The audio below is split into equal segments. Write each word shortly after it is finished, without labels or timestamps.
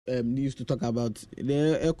news to talk about.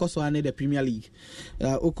 The Ekoswane, the Premier League.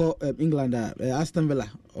 England, Aston Villa,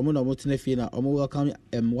 welcome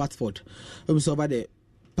Watford. So over the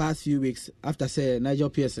past few weeks, after say Nigel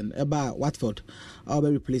Pearson, about Watford, I'll be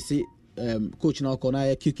replacing coach now,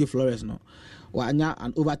 QQ Flores now. Wanya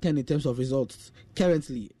and over 10 in terms of results.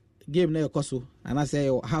 Currently, game na Koso, and I say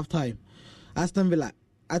half time. Aston Villa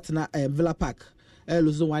at Villa Park,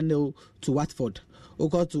 losing 1-0 to Watford.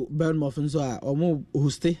 Oko to Bournemouth and so on.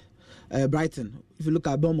 Hoste Brighton. If you look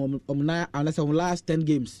at Bournemouth, unless on last 10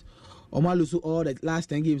 games, Oma lose all the last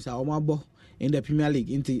 10 games are Oma in the Premier League.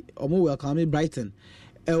 Into Oma welcome Brighton.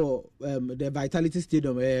 The Vitality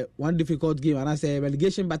Stadium, one difficult game, and I say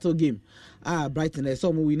relegation battle game. Brighton,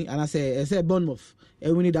 some winning, and I say Bournemouth,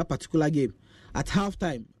 winning that particular game. At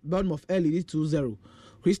halftime, Bournemouth early 2-0.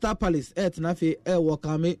 Crystal Palace,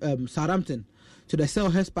 welcome Southampton to the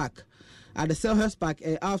Selhurst Park. At the Selhurst Park,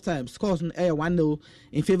 at halftime, scores 1-0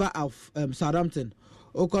 in favor of Southampton.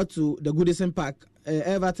 Oko to the Goodison Park,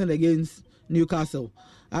 Everton against Newcastle.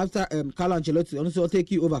 After Carlo Ancelotti also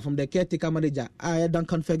take you over from the caretaker manager,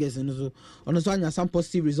 Duncan Ferguson, also some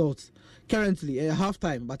positive results. Currently,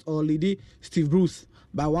 halftime, but already Steve Bruce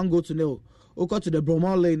by 1-0. Oko to the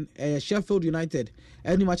Bramall Lane, Sheffield United,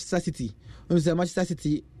 and Manchester City. Manchester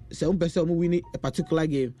City, some person who win a particular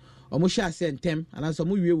game. Almost share 10, and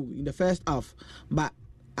some in the first half. But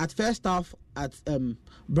at first half, at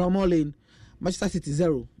Bramall Lane, Manchester City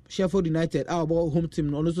 0. Sheffield United, our home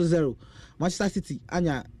team, also 0. Manchester City,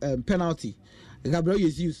 Anya, penalty. Gabriel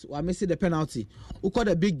Jesus, I missed the penalty. Who called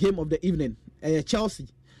the big game of the evening? Chelsea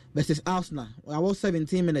versus Arsenal. About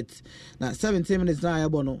 17 minutes. Now, 17 minutes now,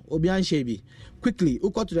 Obian Shebi. Quickly, who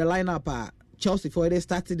got to the lineup? Chelsea for they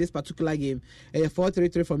started this particular game. A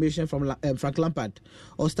 4-3-3 formation from Frank Lampard.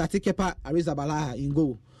 Or started Kepa Arrizabalaga in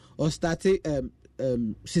goal. Or started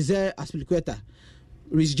Cesar Azpilicueta.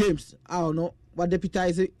 Rhys James, I don't know what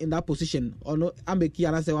deputizing in that position. Or no, Ambeki,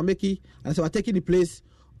 and I say we're taking the place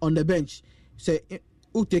on the bench. So,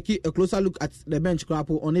 who take a closer look at the bench,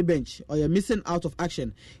 Krapo, on the bench, or you're missing out of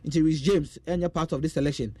action into Rhys James, and you're part of this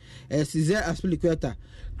selection. Cesar Azpilicueta,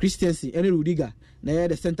 Christensen, and Rudiger,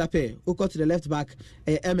 the center pair, who got to the left back,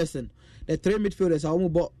 Emerson. The three midfielders are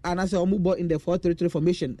Omubo, and I say Omubo in the 4-3-3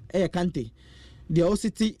 formation, Kante. The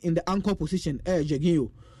OCT in the anchor position,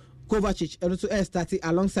 Jorginho. Kovacic and also started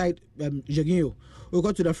alongside Jorginho. We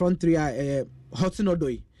go to the front three,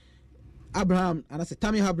 Hudson-Odoi, Abraham, and I say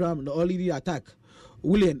Tammy Abraham, the only attack.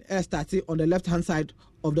 William started on the left-hand side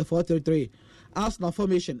of the 4-3-3. Arsenal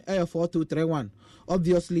formation, 4-2-3-1.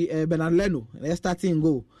 Obviously, Bernard Leno, starting in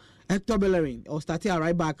goal. Hector Bellerin, or starting at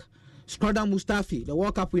right back. Skrodan Mustafi, the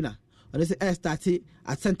World Cup winner, and this started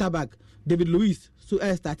at centre back. David Luiz, so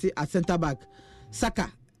started at centre back. Saka,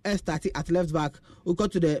 starting at left back. We go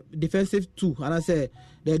to the defensive two, and I say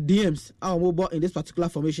the DMs are mobile in this particular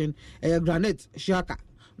formation. Granit Xhaka,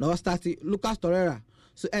 now starting Lucas Torreira,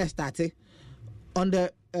 so starting on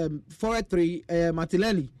the 4-3.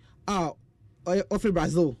 Martinelli, Ofri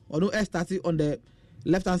Brazil, or no starting on the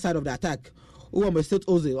left hand side of the attack. Who are Mesut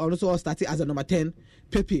Ozil, also starting as a number 10.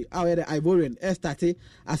 Pepe, the Ivorian, starting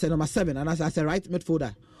as a number 7, and as a right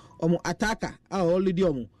midfielder. Attacker,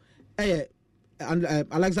 already and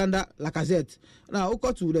Alexander Lacazette. Now, we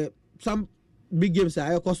go to some big games,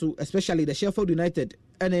 especially the Sheffield United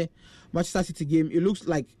and Manchester City game. It looks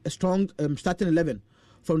like a strong starting 11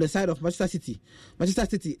 from the side of Manchester City. Manchester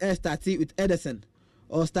City starting with Ederson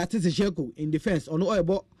or starting Zinchenko in defense, or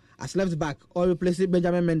no as left back, or replacing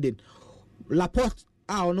Benjamin Mendy. Laporte,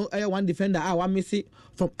 one defender, one missing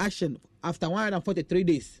from action after 143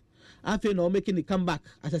 days. I feel now making the comeback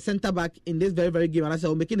as a centre back in this very, very game. And I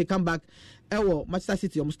said, making the comeback, Manchester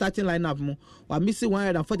City, starting lineup, we're missing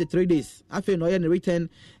 143 days. I feel now in the return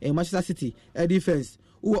in Manchester City, defense.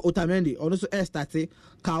 Otamendi, also started.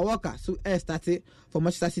 Kyle Walker, so started for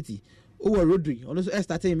Manchester City. Rodri, also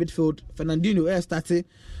started in midfield. Fernandinho, started.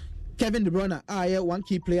 Kevin De Bruyne, one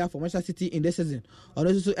key player for Manchester City in this season.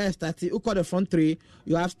 Also started. Who call the front three?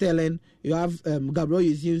 You have Sterling, you have Gabriel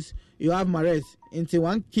Jesus, you have Mahrez. Into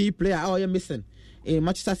one key player, you're missing in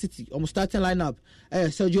Manchester City. Starting lineup,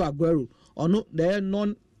 Sergio Aguero. Or no, they're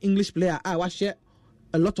non-English player. I share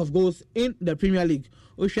a lot of goals in the Premier League.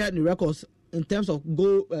 We share the records in terms of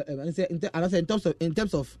goal, in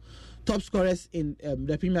terms of top scorers in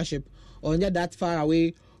the Premiership, or not that far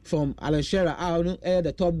away from Alan Shearer,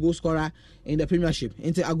 the top goal scorer in the Premiership.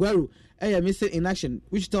 Into Aguero, missing in action,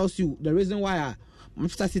 which tells you the reason why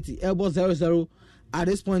Manchester City elbow 0-0 at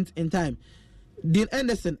this point in time. Dean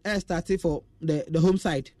Henderson started for the home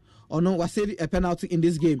side, or no, was saving a penalty in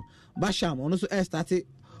this game. Basham also started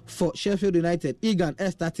for Sheffield United. Egan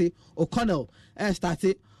started. O'Connell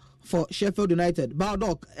started for Sheffield United.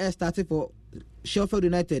 Baldock started for Sheffield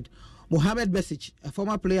United. Mohamed Besic, a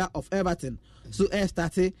former player of Everton, so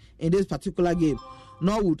started in this particular game.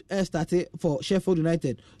 Norwood started for Sheffield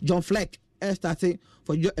United. John Fleck started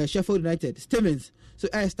for Sheffield United. Stevens, so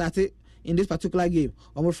started in this particular game.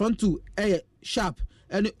 On the front two, Sharp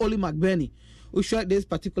and Oli McBurney. We show this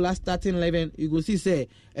particular starting 11. You will see say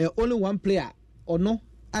only one player or no.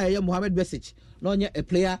 I am Mohamed Besic, not yet a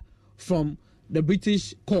player from the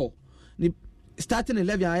British core. The starting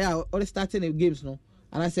 11, I are all starting games no.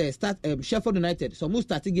 And I say start Sheffield United. So most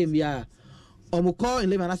starting game we are on core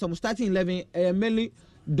 11 and some starting 11 mainly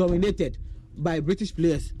dominated by British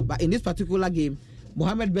players. But in this particular game,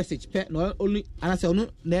 Mohamed Besic not only and I say no,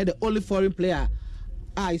 they're the only foreign player.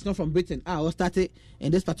 It's not from Britain. Was started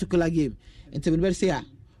in this particular game. And to be say,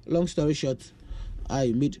 long story short,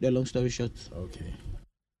 I made the long story short. Okay.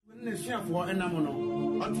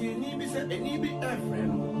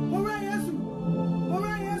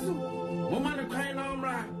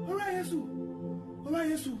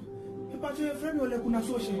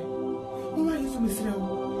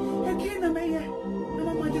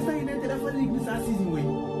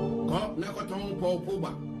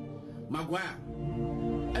 Maguire,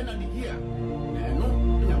 and I'm here. No,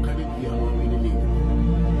 I'm coming here. I'm in the league.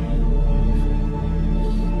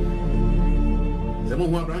 The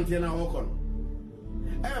moment Brantiana Ocon.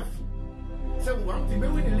 F. So, one thing, we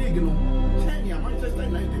win the league. China, Manchester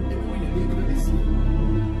United, they win the league this year.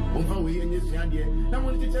 On how we in this year, now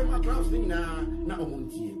want to tell my class thing now,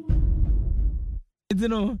 won't you?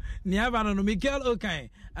 No, Niavano no Mikel Okay,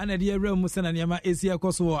 and a dear real Musana Niama Asia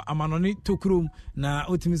Kosovo, Amanoni Tokrum, na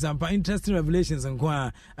Utimisamba, interesting revelations and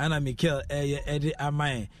Kwa, Anna Mikel, Eddie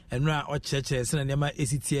Amai, and Ra or churches, and Niama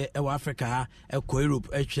ACTA, Africa, a Koirup,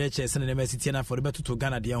 a churches, and Niama Sitiana for the better to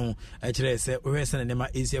Ghana, Dion, a church, West and Niama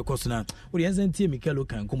Asia Kosona. Well, yes, and T. Mikel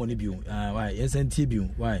Okan, come on, why, yes, and T.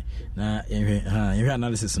 Why, na, your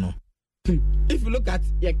analysis no. If you look at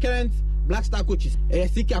your current Black Star coaches,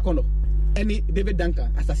 Siki Akono. Any David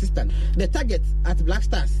Duncan as assistant. The target at Black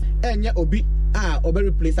Stars, and Obi Obi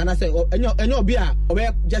replace, and I say, and Obi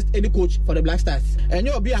just any coach for the Black Stars, and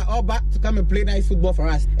Obi all back to come and play nice football for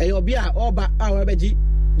us, and Obi all back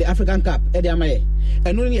the African Cup, Eddie Amaye,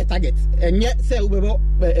 and only a target, and yet say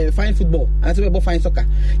fine football, and say fine soccer.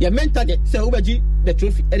 Your main target say the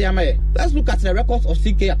trophy, Eddie Amaye. Let's look at the records of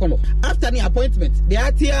CK Akono. After the appointment, the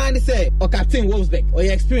RTR and say, or Captain Wolfsburg, or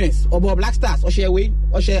your experience, or Black Stars, or share way,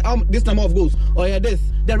 or share this number of goals, or this.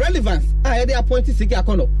 The relevance, the appointed CK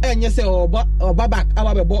Akono, and you say, or Babak,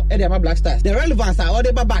 our boy, Eddie Black Stars. The relevance are all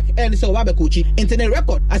the Babak, and so Wabe coaching, internet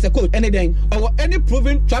record as a coach, anything, or any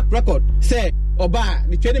proven track record, say, Oba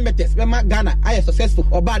the training methods Emma Ghana I am successful.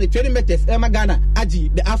 Oba the training methods Emma Ghana Aji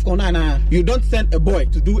the AFCON. You don't send a boy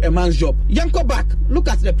to do a man's job. Yanko back. Look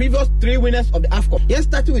at the previous 3 winners of the AFCON. Yes,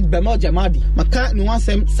 starting with Bemal Jamadi. Maka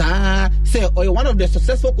Nuansem Sa say or one of the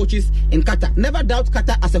successful coaches in Qatar. Never doubt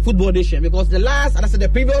Qatar as a football nation because the last and I said the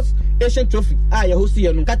previous Asian trophy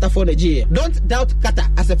Yahusi Qatar for the GA. Don't doubt Qatar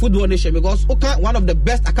as a football nation because one of the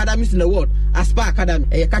best academies in the world, Aspire Academy,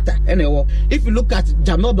 Qatar. Anyway, if you look at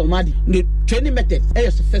Jamal Domadi, the training methods are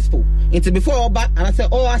successful. Until before Oba and I said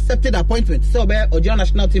accepted appointment. So Oba Ojo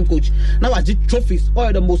national team coach. Now I did trophies.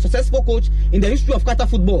 Or the most successful coach in the history of Qatar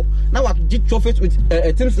football. Now I did trophies with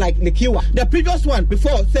teams like Lekiwa. The previous one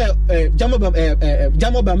before say Jamo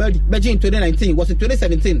Bameldi Beijing in 2019 was in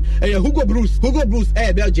 2017. Hugo Bruce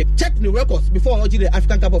Belgium. Check the records before I did the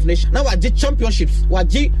African Cup of Nations. Now I did championships. I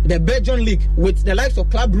did the Belgian League with the likes of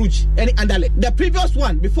Club Brugge and Anderlecht. The previous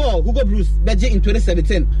one before Hugo Bruce Beijing in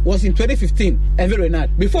 2017 was in 2015. Hervé Renard.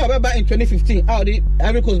 Before Ababa in 2015, Ivory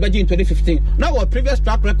Coast Beijing in 2015. Now our previous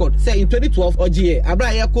track record, say in 2012, OGA,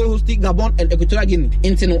 Abraham co-hosting Gabon and Equatorial Guinea.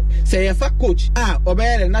 Intino, say a fact coach,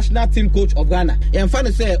 Oba the national team coach of Ghana. And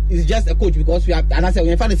funny say is just a coach because we have, and I say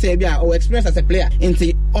when funny say our experience as a player.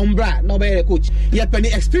 Into Umbra, not a coach. Yet penny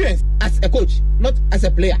experience as a coach, not as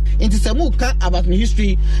a player. Into Samuka about my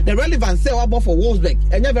history, the relevance say about for Wolfsburg,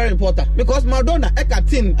 and you're very important because Maradona, a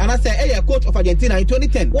captain, and I say a coach of Argentina in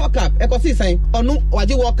 2010, World Cup, Onu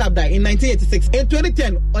Waji World Cup die in 1986. In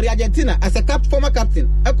 2010, or the Argentina as a former captain,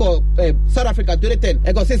 South Africa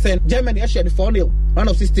 2010, Germany shared 4-0, round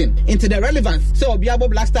of 16. Into the relevance, so Biabo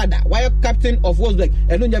Black Star, why captain of Wolfsburg,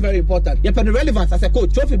 and very important. You have the relevance as a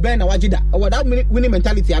coach, Trophy Ben and Wajida, or that winning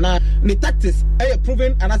mentality, and the tactics,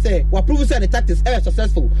 proven, and I say, what proven the tactics are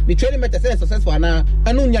successful, the training methods are successful,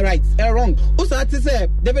 and you're right, wrong. Also, I say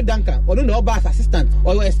David Duncan, or no Bass assistant,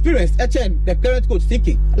 or your experience, the current coach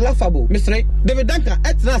seeking, laughable, Mr. David Duncan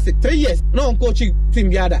at 3 years, no coaching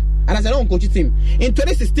team Yada. and I said don't coach team. In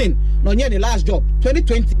 2016, no the last job.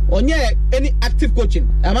 2020, on any active coaching.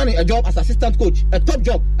 I'm on a job as assistant coach, a top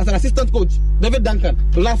job as an assistant coach. David Duncan,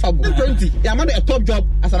 laughable. 2020, I'm on a top job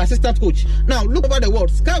as an assistant coach. Now look over the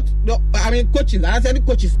world. Scout, coaches. I said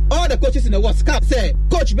coaches, all the coaches in the world. Scout say,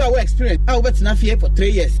 coach, be our experience. I will bet enough here for 3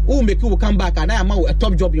 years. Who will make you come back and I am a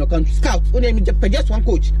top job in your country. Scout, only just one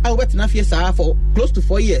coach. I will bet enough here for close to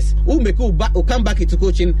 4 years. Who will make you come back into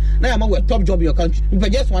coaching? Now I'm a top job in your country.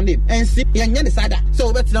 But just one day and see, you're decided.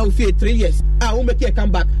 So bet now for 3 years. I will make you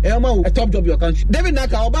come back. I'm a top job in your country. David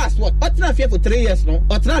Duncan, our boss, what? What's enough here for 3 years? No,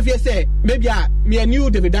 what's enough here say maybe me a new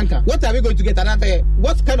David Duncan. What are we going to get? Another?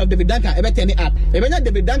 What kind of David Duncan? About any app? If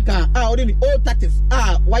David Duncan, already old tactics.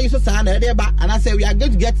 Why you so sad? And I say we are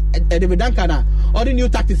going to get a David Duncan or the new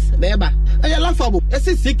tactics. There, and you're laughable. It's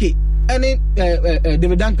Siki. Any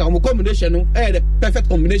David Duncan combination, the perfect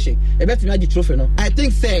combination. A better magic trophy. No, I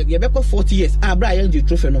think say you better 40 years. Brian G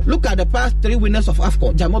trophy. No, look at the past 3 winners of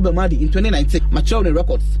AFCON. Jamal Belmadi in 2019, matured the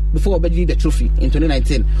records before Obedi the trophy in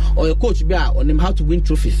 2019. Or your coach be on him how to win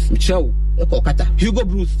trophies. Michel. Hugo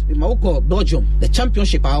Bruce, Mauko, Belgium, the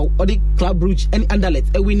championship, or the Club Brugge, any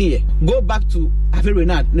Anderlecht, a winner. Go back to Hervé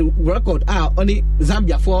Renard, the record, only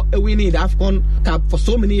Zambia for a winning the AFCON Cup for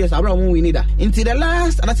so many years. Around we need that. Into the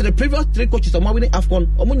last, and that's the previous 3 coaches of my winning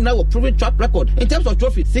AFCON, now a proven track record. In terms of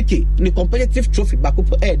trophy, Siki, in the competitive trophy, back up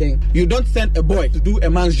then you don't send a boy to do a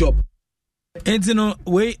man's job. Entino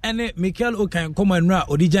we ene Mikel Okan come nra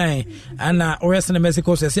odijan ana orese na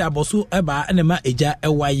Mexico se abosu eba ene ma eja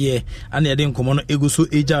ewaye ana ye de nkomo no eguso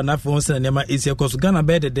eja na fo se na ma esi koso Ghana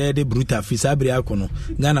be de brutal fisabri akono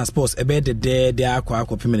Ghana Sports ebe de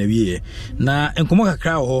akwa pemena wie na nkomo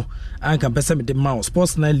kakra ho anka pesa me de ma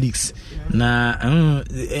sports na leagues na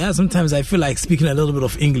sometimes I feel like speaking a little bit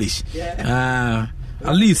of English.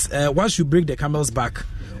 At least what should break the camel's back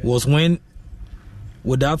was when,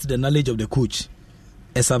 without the knowledge of the coach,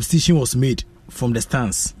 a substitution was made from the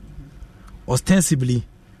stands, ostensibly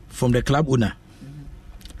from the club owner.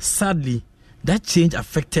 Sadly, that change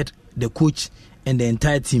affected the coach and the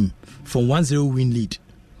entire team from 1-0 win lead.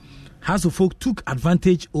 House of Folk took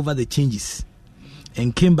advantage over the changes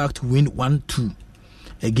and came back to win 1-2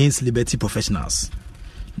 against Liberty Professionals.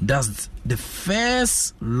 That's the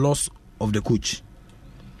first loss of the coach.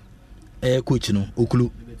 Okulu.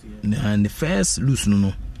 And the first lose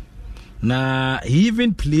no. Now he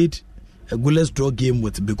even played a goalless draw game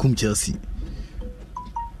with Bekum Chelsea,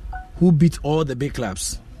 who beat all the big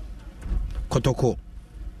clubs. Kotoko,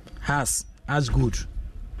 Haas, Ashgood,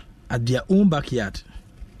 at their own backyard.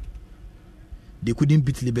 They couldn't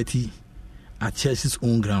beat Liberty at Chelsea's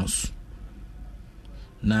own grounds.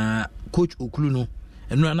 Now Coach Okulu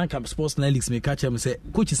and no camp sports leagues may catch him and say,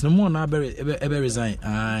 coaches no more now ever resign.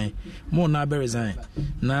 Aye, more now resign.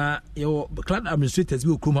 Now your club administrators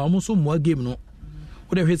will come almost more game no.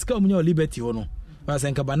 Whatever it's come your Liberty or no. But I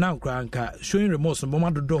think about now cranka showing remorse and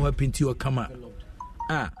Bomado door her into your camera.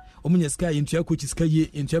 Omunya sky into your coaches kaye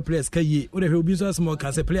into your players kaye. Whatever will be so small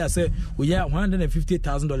can say player say we have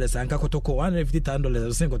 $150,000 and Kakotoko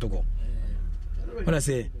 $150,000 same Kotoko. What I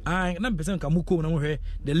say, I am person Kamuko,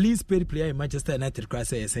 the least paid player in Manchester United,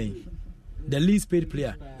 Christ is saying. The least paid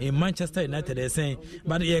player in Manchester United is saying,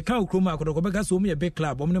 but you can't come out because so many a big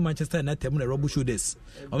club, only Manchester United, Robo Shooters,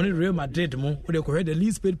 only Real Madrid, the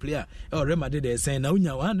least paid player, or Real Madrid is saying, now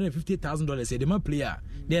 $150,000, the man player,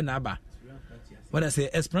 they're Naba. What I say,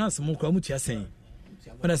 Esperance Mokamutia saying.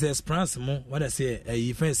 What I say, Esperance Mo, what I say,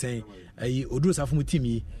 a friend saying, a Odus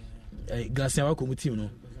Afumutimi, a Glaciawa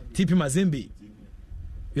Comutino, Tipi Mazembe.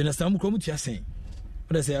 You understand what I'm saying?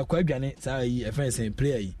 What I say, I quite granny, a friend saying,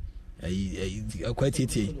 play a quite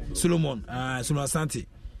Solomon, Solomon Santi.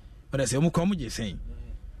 But I say, I'm coming, you're saying.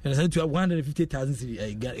 You understand to have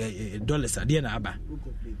 $150,000 at the end of Abba.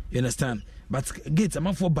 You understand? But gates,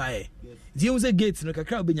 I'm for buy. The only gates, no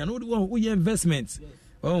crowd, be no investments.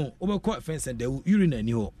 Oh, over court fence and the urine and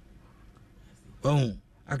you. Oh,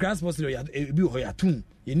 a grass was a tomb.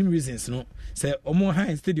 Any reasons, no? Say, Omo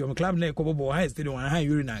High Stadium, Club Neck, Cobo High Stadium, and High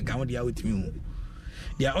Urine, and County out with you.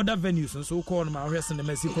 There are other venues, and so called my rest in the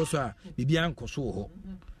Mexico, the Bianco Soho.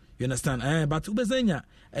 You understand? But Ubezenia,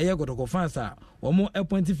 a year go faster, or more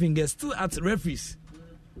pointing fingers still at referees.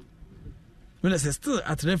 When I say still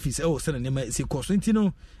at referees, oh, send a name, see,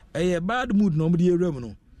 Cosentino, a bad mood, nobody a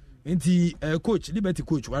revenue. Into coach, Liberty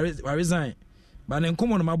coach, I resign. But then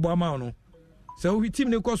come on, my boy, no. So we team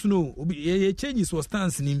the course no changes was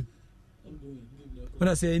stance in him. When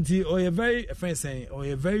I say or a very friend saying or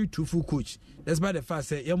a very truthful coach. That's by the fact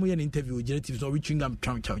say an interview with relatives or reaching them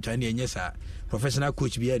Chinese yes sir. Professional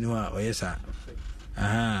coach be anywhere or yes sir.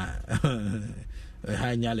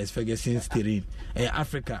 Alex Ferguson steering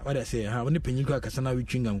Africa what I say how many penyiko akasana we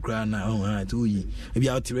chewing gum cry na to yi e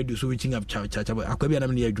out radio so reaching up cha akwabi na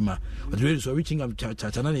me adwuma but radio so reaching up cha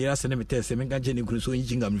na ya send me tell say me kan je ne kuru so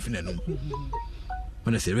reaching gum fina no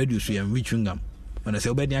when I say radio so am reaching gum when I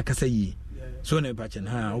say obedi akasa yi so na pachen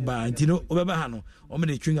ha oba antino obeba ha no o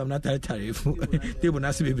me chewing gum na tare table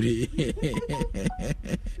na se bebre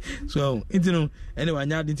so intino anyway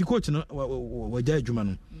nya the coach no waja adwuma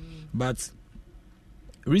no but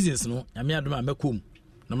reasons no I mean adoma mekom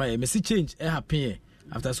no my message change happen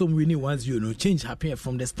after some winning 1-0 no change happen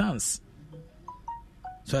from the stance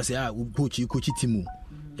so I say coach timu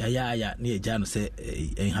ya na eja no say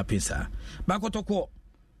happen sir bakotoko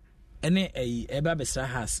ene eba besra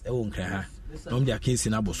has e won kra ha no me akensi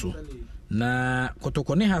na boso na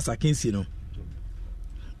kotoko ne has akensi no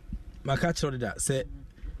maka chiro da say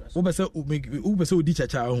ubese odi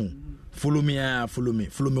chacha ho follow me on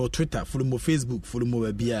Twitter, follow me on Facebook, follow me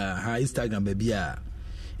on Instagram baby.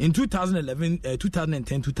 In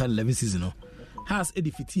 2010-2011 season, has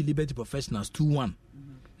defeated Liberty Professionals 2-1.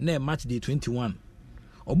 Na match day 21.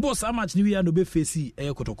 O boss a match ni we no be face e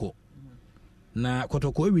Kotoko. Na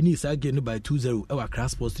Kotoko we ni sa game by 2-0 e wa Accra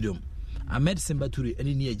Sports Stadium. Ahmed Sembaturi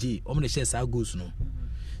eni ni eje, o me share sa goals no.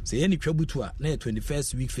 Say any kwabutu a na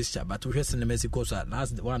 21st week fixture, but we hwese na Mexico so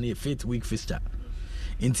last one 5th week fixture.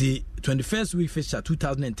 In the 21st week fixture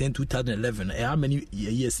 2010-2011 how many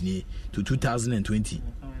years ni to 2020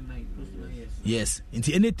 yes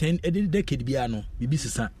into any decade biano bibi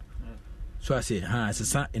sesa so I say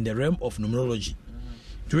sesa in the realm of numerology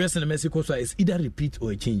to rest in Mexico so is either repeat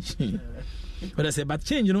or a change but I say but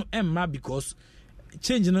change Emma because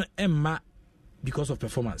change Emma because of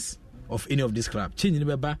performance of any of this club change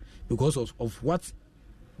because of what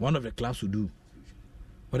one of the clubs will do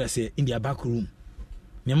what I say in their back room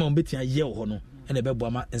nyama ombetia ye ho no ene be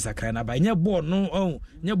boama ensakran na ba nya ball no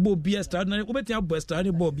nya ball bia start na obetia ball start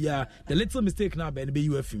ni ball bia the little mistake na be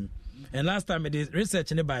UFM and last time the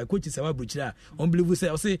research ne by coach Sawa Bruchira unbelievable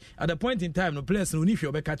say at the point in time no players no if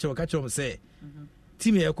you be catch them say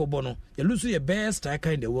team e ko no you lose your best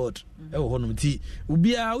striker in the world e ho no ti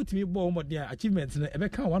ubia ultimate ball mo dia achievement na e be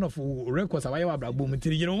kan one of records away wa brabo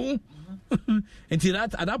mtiri you know until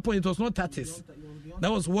that at that point it was not tactics.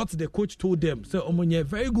 That was what the coach told them. So, Omonye,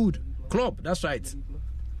 very good club. That's right.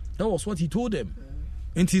 That was what he told them.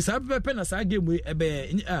 And he said, "Penasa game we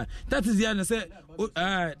that is the answer. Say,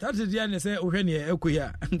 that is the answer. Say, Ohenia,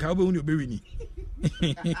 Okuya, and Kabu Unibirini."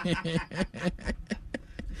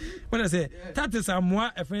 When I say that is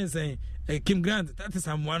someone, a friend saying, Kim Grant, that is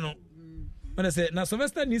someone. When I say, now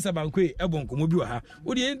Sylvester needs a banquet, a bonk, Mubuha.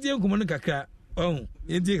 What the Indian Kumonaka? Oh,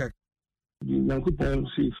 Indian. Yankupon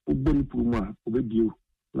says Ubon Puma, Obedu,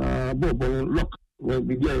 Bobo Lock, when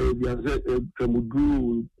we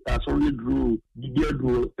drew, sorry, drew, Didier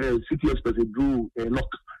drew, City Express drew a lock,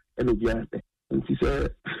 and and she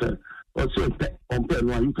said, also on pen,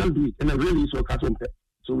 you can't do it, and I really saw cat on pen,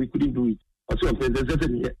 so we couldn't do it. Also on pen, there's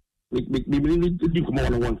nothing here. We didn't come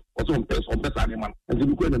on one, also on pen, man, and the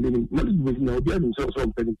Ukraine and then now, be himself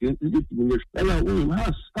on pen, and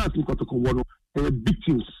has one.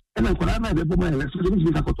 Victims and I'm going to be my election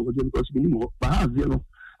because we know but I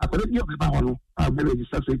couldn't give about one very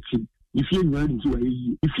successful if you learn to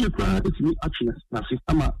if you try to me action na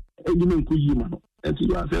system element ku yi man and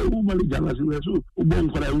you are say who mali jana so so bon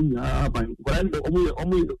kwa unya ban kwa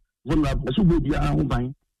omo vulnerable so be bia ho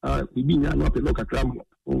ban bibi nya no pe local tram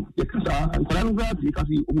ye kasa and kwa nga bi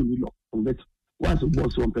kasi omo ni lo but once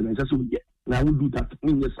boss one pen just so get now we do that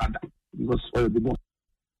in yes sada because all the boss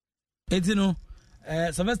Etino,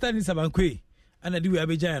 Sylvester ni Sabankwe, and I do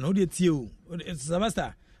Abijan, or the Tio,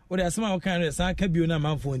 Sylvester, or the Asma kind of Sakabuna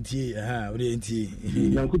Manfonti, or the NT.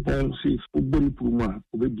 Yankupon says Ubon Puma,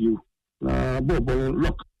 Obedu, Bobo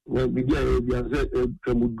Lock, when we drew,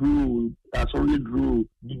 sorry, drew,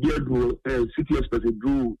 Didier drew, City Express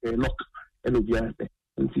drew a lock, and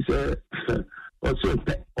she said, also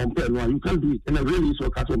on pen, you can't do it, and I really saw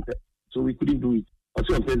cat on pen, so we couldn't do it.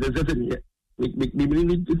 Also on pen, there's nothing here. We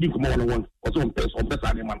didn't come on one, also on pest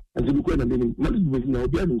animal, and the Ukraine and now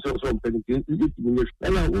be himself on pen, and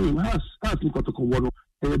has to come one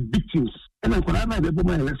victims, and I'm going to be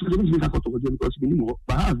my election because we know,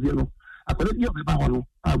 but I couldn't give about one,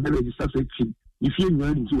 I'm very successful. If you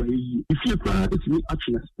learn to if you try to me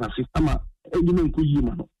action na system element ku yi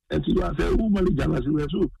man and you are say who mali jana so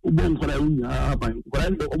ubon kwa unya ban kwa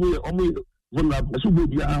omo vulnerable so be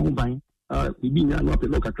bia ho ban bibi nya no pe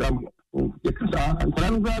local tram ye kasa and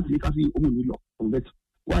kwa nga ti kasi omo ni lo but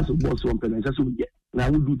once boss one pen just so get now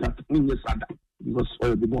we do that in yes sada because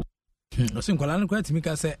all the boss So nkwala no kwati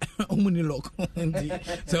mika say omuni lock ndi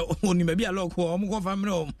so oni ma bia lock o mo ko fa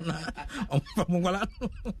mre o na o fa nkwala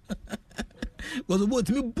because both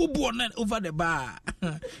me bobo over the bar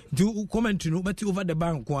do comment no but over the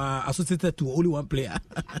bar kwa associated to only one player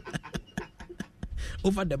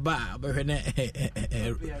over the bar but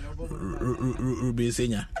Ruby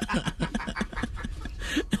Senior.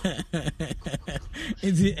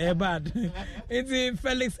 It's bad. It's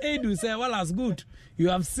Felix Edu say, well, that's good. You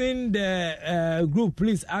have seen the group.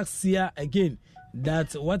 Please ask here again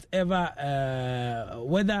that whatever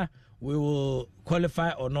whether we will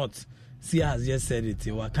qualify or not. Sia has just said it.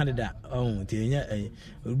 Our candidate,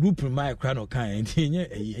 group my crown or kind.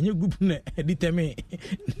 Any group determine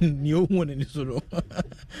new one in the solo.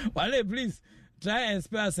 Wale, please try and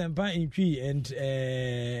spell Sempa in tree and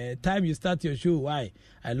time you start your show. Why?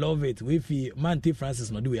 I love it. With Manti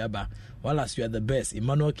Francis no do aba. Wallace, you are the best.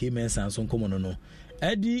 Emmanuel K. Mensa son come on no.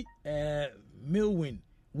 Eddie Milwin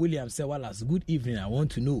Williams say Wallace, good evening. I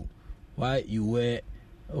want to know why you were.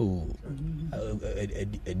 Oh,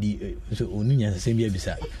 so Oninya same year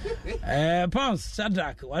bisa. Pounds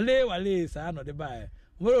Shadrack, wale, sir, no the buy.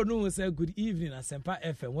 We no say good evening at Sempa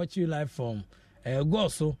FM. Watch you live from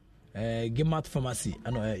Goso, Gemat Pharmacy,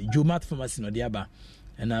 and Jomat Pharmacy no diaba.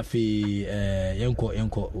 And afi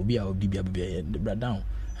yenko obi the down.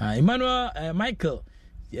 Emmanuel Michael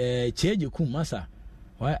Cheje Kumasa.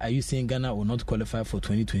 Why are you saying Ghana will not qualify for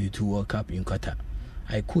 2022 World Cup in Qatar?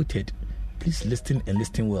 I quoted. Please listen and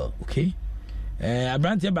listen well, okay?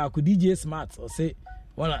 Abrantia Baku DJ Smart or say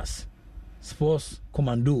Wallace Sports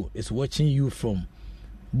Commando is watching you from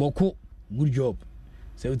Boko. Good job.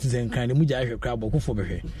 So it is in kind of Muja crowd Boko for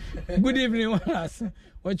Good evening, Wallace.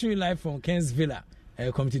 Watching you live from Kens Villa,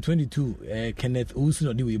 Committee 22, Kenneth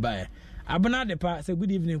Usuno Diwi Abana Depa say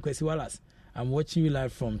good evening, Kwesi Wallace. I'm watching you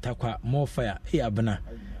live from Takwa More Fire. Hey Abana.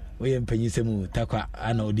 We am Penisemu Takwa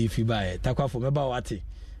Ano Difi Baye. Takwa for Meba Wati.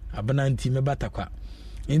 Abananti mebatakwa.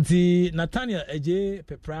 Inti Nathaniel Eje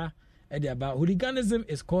Pepra Ediaba. Hooliganism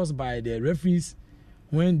is caused by the referees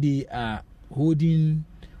when they are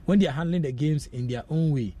handling the games in their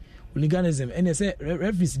own way. Hooliganism and they say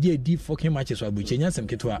referees did fucking matches or Buchenya some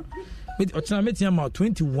ketwa. With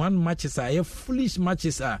 21 matches are foolish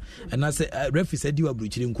matches and I say referees said you are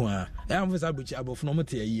breaching kwa. I am was abruch above normal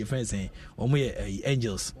ye saying or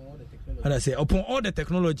angels. And I say upon all the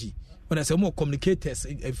technology. When I say more communicators,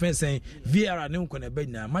 a friend saying VR no can be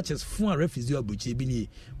now matches for refugees or butcher bini.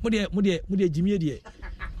 Mudia Jimmy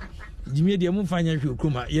dear Mufanya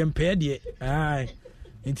Kuma, impaired ye. Aye,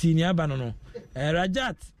 in Tinia Banono.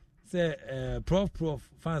 Rajat say, Prof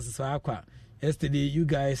Francis Aqua. Yesterday, you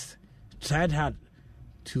guys tried hard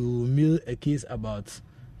to mill a case about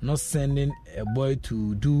not sending a boy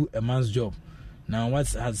to do a man's job. Now, what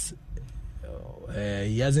has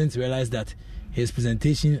he hasn't realized that his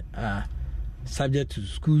presentation are subject to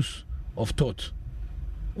schools of thought.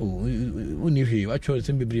 Oh, only here. What should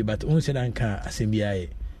some be, but only said Anka Assembia.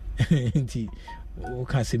 Inti, o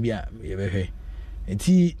can't say be a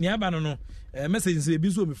Inti Niabano messages will be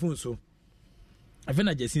so before so. I think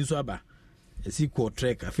I just seen so about a sequel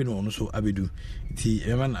track. I think also Abidu. Inti,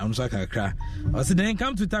 Eman Amsaka cry. I said, then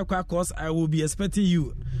come to Takwa course. I will be expecting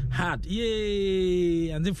you hard.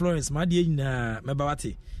 Yay, and then Florence, my dear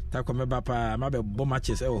Mabawati. Good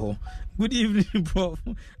evening, Prof.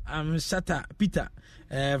 I'm Shatta Peter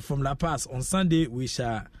from La Paz. On Sunday, we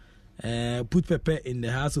shall put pepper in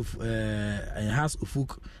the house of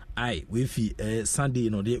Ufuk. I with Sunday,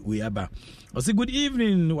 we are. I say good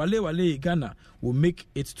evening, Wale Ghana will make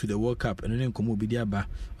it to the World Cup and then come over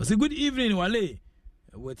I say good evening, Wale.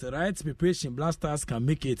 With the right preparation, Blasters can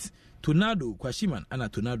make it. Tornado, Kwashiman, and a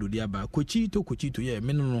tornado diaba. Kochito, yeah,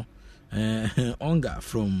 Menono. Onga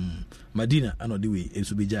from Medina and the way it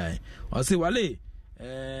should be jai. I say Wale,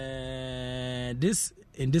 this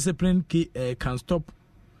indiscipline can stop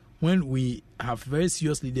when we have very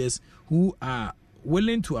serious leaders who are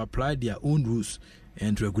willing to apply their own rules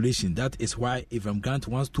and regulation. That is why Evan Grant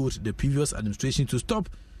once told the previous administration to stop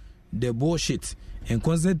the bullshit and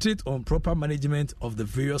concentrate on proper management of the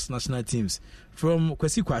various national teams. From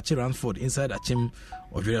Kwesi Kwachi Ranford inside Achim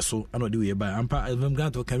or Dreso, I know the way by Ampa Evan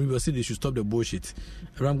Grant or can we say they should stop the bullshit.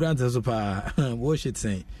 Ram Grant has a bullshit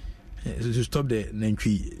saying to stop the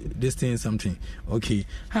Nenki, this thing something. Okay.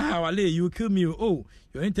 Wale, you kill me. Oh,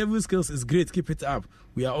 your interview skills is great. Keep it up.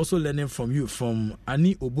 We are also learning from you, from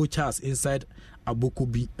Annie Obo Charles inside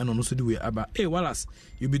Abokobi and also the way about. Hey, Wallace,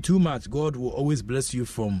 you be too much. God will always bless you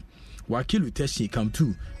from Wakil Uteshi come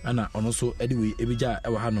too. And also anyway, Ebija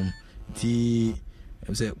Ewahanum. Ti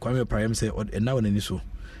say Kwame Parham say and now and so.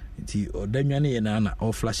 Ti or Damiani and Anna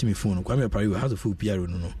or flash me phone. Kwame Parham has a full PR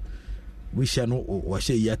no. we shall know what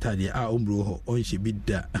she yatadi umbro on she be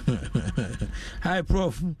da. Hi,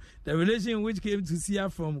 Prof. The relation which came to see her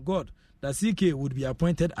from God that CK would be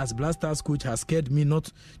appointed as Black Stars coach has scared me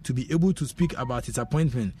not to be able to speak about his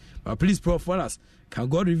appointment. But please, Prof, for us, can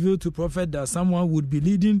God reveal to Prophet that someone would be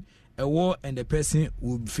leading a war and the person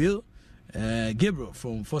would fail? Gabriel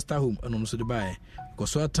from Foster Home and also the buy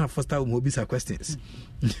because so at Foster Home will be some questions.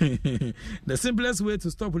 The simplest way to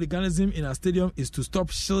stop hooliganism in a stadium is to stop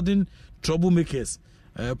shielding troublemakers.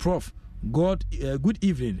 Prof, good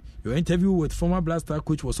evening. Your interview with former Black Star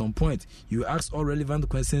coach was on point. You asked all relevant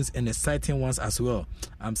questions and exciting ones as well.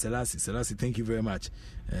 I'm Selassie, thank you very much.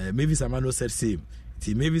 Maybe Samano said same.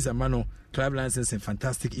 Maybe Samano, club license and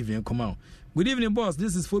fantastic evening. Come on. Good evening, boss.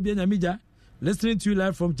 This is Phobia Nyamija. Listening to you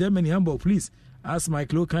live from Germany, Hamburg. Please ask Mike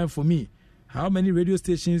Lokan for me. How many radio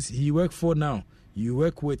stations he work for now? You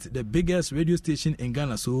work with the biggest radio station in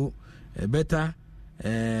Ghana, so better.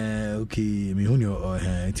 Okay, me hunyo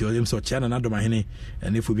tiodem so chana na do mahene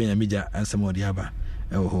and if we be Nyamija and some of the other.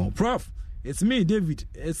 Prof, it's me, David.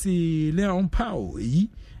 It's Leon Powell.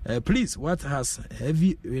 Please, what has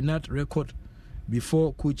Heavy Renat record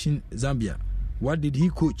before coaching Zambia? What did he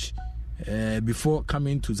coach before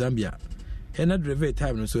coming to Zambia? Not revert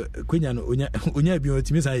time so Quenya no onya bi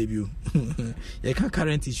otimi sa bi o ye ka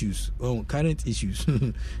current issues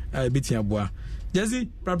I bit ya boa Jesse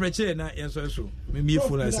preparation na yenso me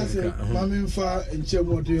full license ka ma me fa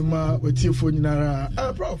nchemo de ma watiefo nyinara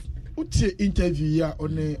prof utie interview ya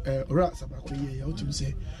one ora sabako ye ya otimi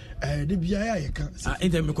say de bia ya ye ka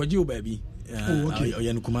interview ko ji o ba bi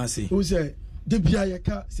oye no kuma say o say de bia ye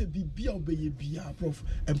ka se bibia obeye bia prof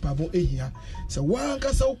empabo ehia se wa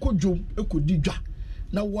nkasa ukodwom ekodi dwa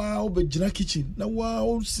na wa obegina kitchen na wa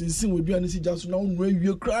o sinsin wedua ne sija so na onu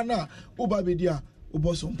awie kra na oba be dia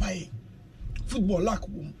oboso mpae football lack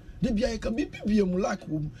wom de bia ye ka bibia mu lack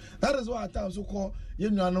wom that is why at times so call ye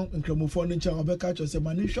nuano nkramofo ne ncha obeka cho se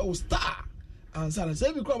manisha o star ansa na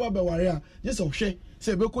se bi kra ba be ware a je se ohwe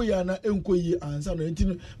se bekoyi na enkoyi ansa na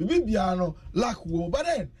ntino bibia no lack wom but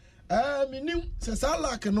then minim se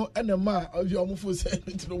salak no enema omo fo se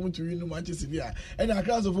ntino mu to winu Manchester bia ena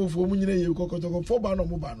akra so fofo mu nyina ye kokotoko fo ba no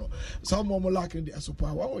mo ba no so mo lack ndi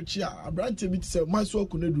asopa wa wo chi a abrante bi se maso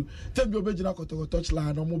akunedu tembi obegina kotoko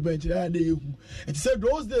touchline no mo bench na ehu it said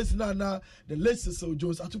those days na the Leicester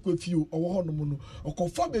Jones atukwa few owo ho no mu no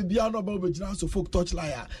okofa be bia no ba obegina so folk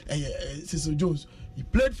touchline Cecil Jones. He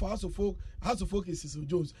played for House of Folk is Cecil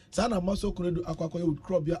Jones. Sana Maso Kunedu Akwakoye would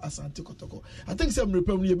crop ya Asante Kotoko. I think some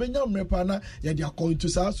repem ye benya mrepana ya dia going to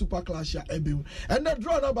sa super clash ya ebim. And the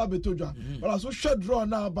draw na ba betoja. Well so short draw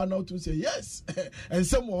na ba now to say yes. And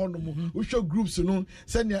some hono we show groups no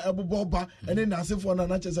send ya eboboba and then na say for na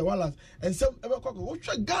say walas. And some we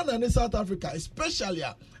show Ghana and South Africa especially.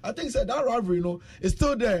 I think say that rivalry is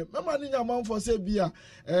still there. Remember ninya man for say bia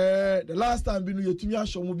the last time binu yetumi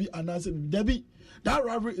ashomo bi anase bi debi. That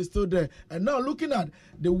rivalry is still there. And now looking at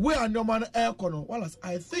the way I know man air corner, well,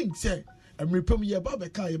 I think say I'm repaying ye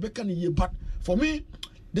but for me,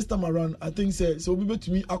 this time around, I think say so we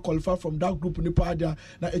to me I qualify from that group in the party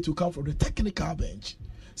now it will come from the technical bench.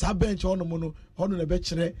 So bench on the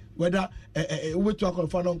bench whether we to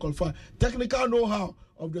qualify non qualify. Technical know-how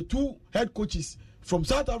of the two head coaches from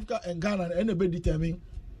South Africa and Ghana and anybody determine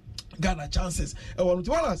Ghana chances. I'm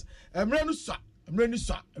ready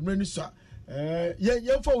to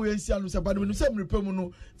for we see anu say but when say repem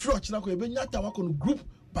no free ochina ko e benya tawa ko group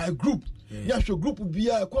by group ya show group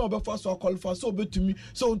bia ko obefa so qualify so betumi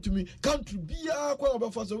so ontumi country bia ko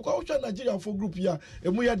obefa so ko Nigeria for group ya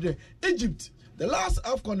emu ya de Egypt the last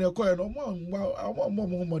AFCON e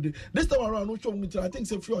no this time around no show I think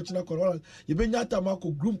say free ochina ko e benya tawa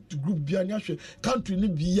ko group to group bia nya hwe country ni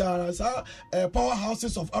bia sa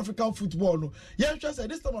powerhouses of African football no ya hwe say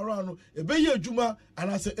this time around no e be ye adwuma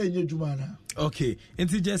ana say enye adwuma na. Okay,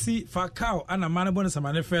 inti Jesse Fakao ana mane bonus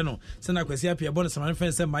amane fe no se na kwasi apia bonus amane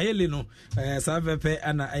fe se mayele no sa vepe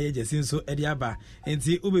ana aye Jesse nso edi aba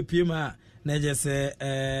inti obepie ma na Jesse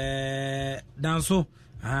danso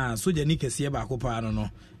so jani kese ba ko pa no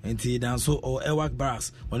inti danso o Ewak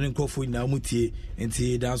Brass on nkofo na mutie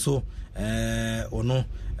inti danso ono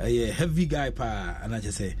heavy guy pa ana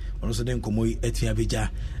Jesse ono so den komoyi etia beja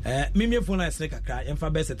mimi phone na sne kakra emfa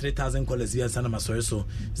best 3000 callers via sana masori so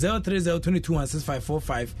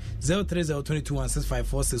 0302216545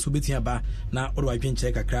 0302216546 ubetia ba na odo adwen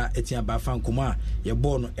check kakra etia ba fan koma ye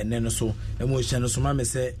ball no ene no so emotion no so ma me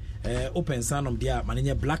se open sanom dia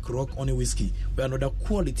manenya Black Rock on whiskey we another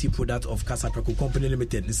quality product of Casapreco Company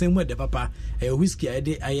Limited the same way the papa whiskey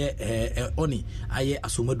ade aye oni aye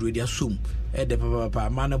asomadro dia som the papa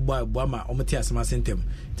man boy ma omete asema sentem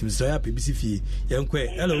tim so ya pbc fie yenkwe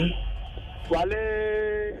hello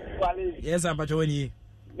Wale. Yes, I'm Pachoni.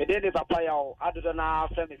 Me de papa ya o adodo na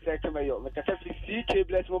after me say kemeyo me kasa CK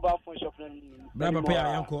Bless mobile phone shop na papa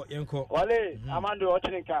ya yanko wale amando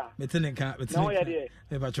otinka metinka no ya de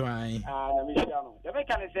me Pachoni na me shia no de me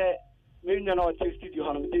kan say me nyo na o studio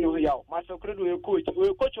hono me tin ho ya o ma so kredo we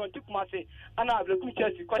coach on tikuma say ana ableku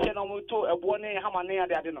Chelsea kwahye na mo to ebo ne hama ne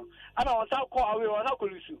ade no ana on sa call away on sa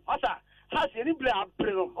kolusu asa has any play a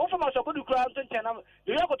preno o fama so ko du kra nten na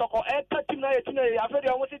de ya ko to ko e patim na ye tinu ye afedi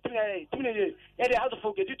o mo se tinu ye e de has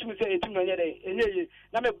for get to me say tinu ye de enye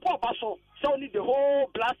na me bo paso so need the whole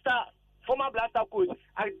blaster former blaster coach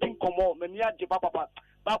I think komo me nia de papa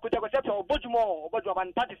ba ko te ko se obojumo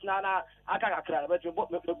ban parties na aka kra be bo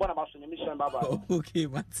na baso ni mission baba. Okay,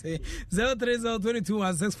 mate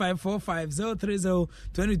 03022165545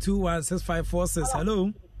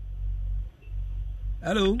 03022165546.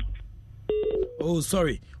 Hello. Oh,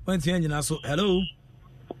 sorry. Went to engine also. Hello.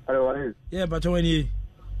 Hello. Yeah, but when you.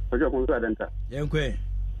 Ojo kun so adenta. Yenkwe.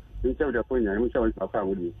 Nche de konya, nche wa papa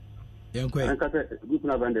ngudi. Yenkwe. Anka te group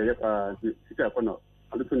na bande ya pa sita kono.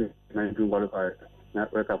 Alutuni na ndu qualify. Na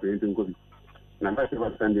weka kwa ndu ngobi. Na ba se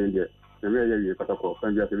ba sande nje. Na me ya yi patako.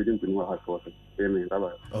 Kan ya se bidin tunu wa haso. Amen.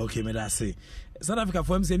 Baba. Okay, me that say. South Africa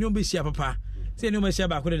for him say no be share papa. Say no more share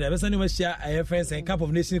back with them. Say no more share IFS and Cup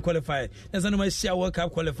of Nations qualifiers. There's no more share World Cup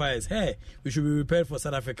qualifiers. Hey, we should be prepared for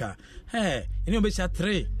South Africa. Hey, you know be share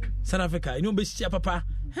 3 South Africa. You know be share papa.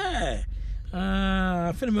 Hey,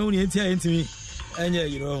 feel me only into me. And yeah,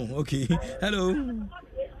 you know. Okay. Hello.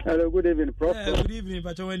 Hello. Good evening, Prof. Good evening,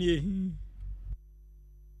 Pacho. When you.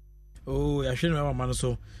 Oh, I shouldn't remember man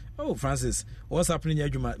so. Oh, Francis, what's happening here,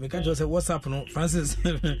 Juma? We can't just say what's happening, Francis.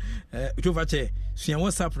 Chuvache, see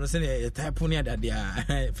what's happening? Say a type on that they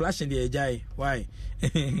are flashing the AJ. Why?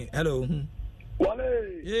 Hello. Wale.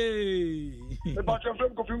 Yay. The battle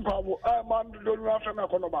from Kofim Pabo. Man, don't run from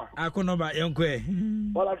Akonoba. Akonoba,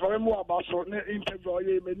 Yonkwe. Well, I told him more about so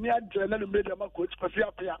interview. Me near General Media coach,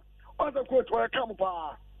 Paciapia. Other coach, where I come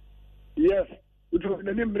pa. Yes, which was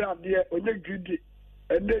the name of the Oneg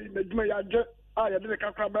and then the Jumaya. I didn't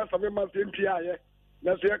come back from a month in PIA.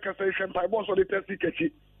 That's the accusation by boss of the Tessie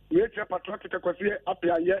Ketchy. We have patriotic Equasia up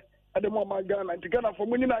here at the moment gun and together for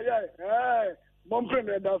winning a year. Eh,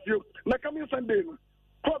 Montpellier, and that's you. Like coming Sunday,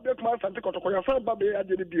 crop that man Santa Cotocoya, Baby at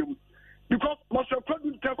the debut. Because Master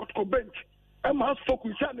couldn't take to bench. I'm has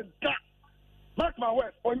focus on the dark. Mark my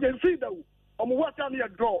words on your feet, though. On what on your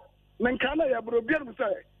draw. Nankana, ya Brobian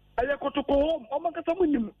say, I go to go home. Oh, my God,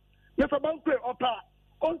 never bank or pa.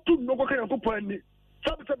 On two no go can go pony.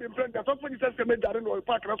 Some in friend that somebody says can make that in or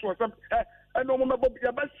park or something. And no more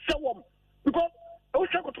your best show because I was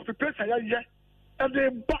able to prepare yeah and they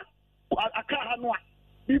back a car hanwa.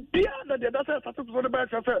 The beer that the other started to the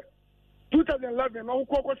best of 2011 no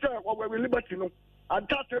go share or we liberty no. And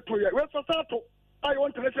that to you. Where's the start? I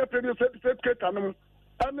want to let you play the and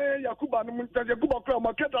Yakuba no Yakuba Kra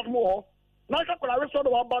market at more. Naka ko la reso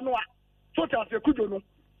do abanoa. So that you could know.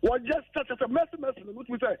 What just such as a messy, what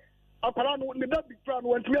we say. Aparano, the big plan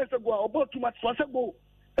went 2 years ago, about too much for a go.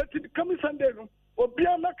 It's coming Sunday, or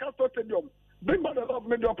beyond that Castle Stadium. Bring back the love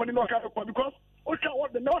made up in because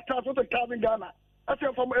what the North has was a carving Ghana. I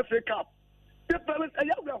say from FA Cup. If there is a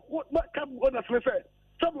young what cup owners may say.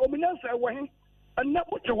 Some women say, and not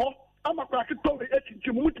what you want. I'm a crack told the 18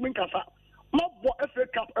 to Mutminkasa. Not what FA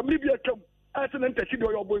Cup, and maybe a come as an entity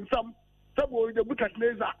or your some will the book at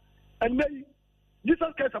Neza. And they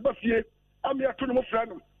Jesus Christ above here, I'm here to the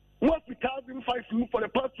friend. Once 1,005 for the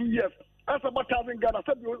past 2 years, as about 1,000 Ghana,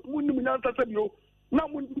 said you, Munanta said you, now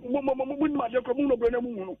Mun,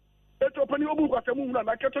 it's open your book at the moon, and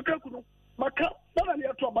I can't take Maka, not only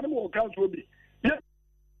a trouble, but more accounts will be. Yes.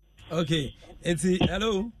 Okay, it's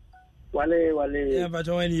hello. Wale, yeah, but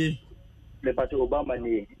when you the party Obama,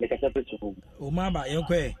 make a separate room. Umaba,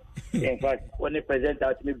 Yonkwe. In fact, when they present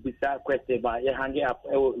out me bizarre question about you hanging up,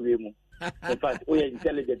 in fact, we are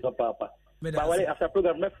intelligent, Papa. But after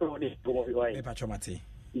program, not for this,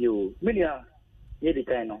 you, Minia, Yedi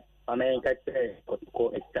Kano, America,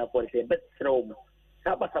 extra for the best room.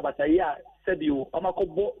 Sabasabaya said you,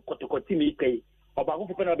 Amakobo, Kotokotimi, Obago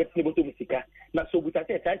people are able to Missika. Not so with a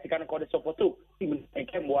test, I can call the support too. And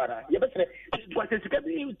Kemwara. You better what is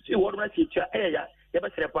coming to what my teacher, you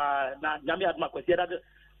better Namia Macosia.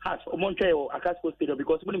 Has Montreal, Acasco Stadium,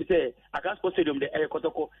 because when we say Acasco Stadium, the air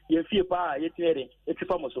Kotoko, you feel power, it's famous.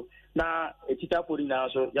 Now, it's a for now,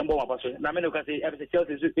 so Yambo Paso. Now, many can say everything else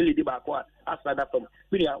is really the back one. Ask that from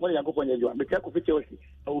when you go for your but Taco Chelsea.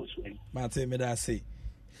 Martin, may I say,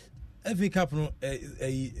 every couple,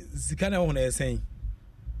 Sikana on a saying,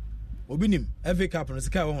 Obinim, every couple,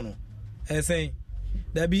 Sika on a saying,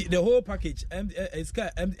 there be the whole package.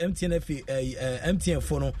 MTN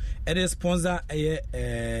phone. It is sponsor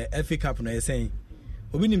FA Cup. No, you're saying.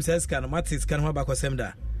 Obi nim says can Matis can have back or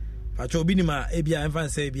semda. Pacho obi nim a ebia emfa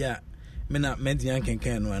say bia me na mentian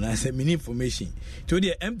kenken no and I say mini information. To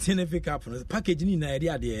the MTN FA Cup no package ni na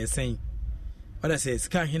area dey saying. What I say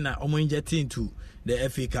scan hina omo inject into the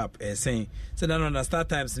FA Cup saying. So that on the start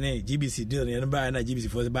times ne GBC deal ne buy na GBC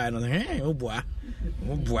for buy no boa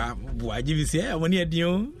GBC when you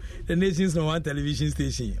dio the nation's no one television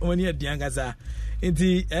station when you diangasa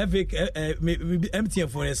inti MTN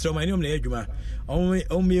for a strong manium na adwuma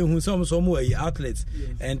only who some outlets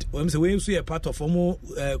and when say we so a part of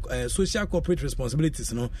social corporate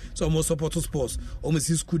responsibilities no so almost support sports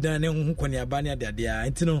almost school down hu kwani abania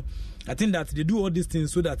there no I think that they do all these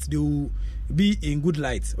things so that they will be in good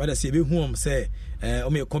light. What I say, be whom say, a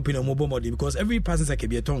company or mobile model because every person can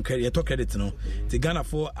be a talk credit, no. The Ghana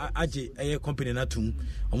for a company not to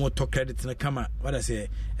more talk credit in a camera. What I say,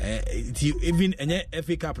 even any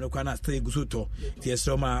FA Cup no can stay good to. Yes,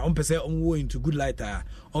 so my own person into good light.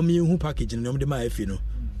 Me who package and the my no.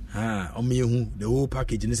 Me who the whole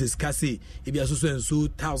package and this is Cassie. It be also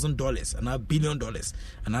 $1,000 and $1 billion.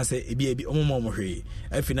 And I say, it be more free.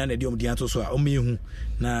 I find the Dianto so me who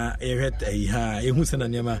na who send a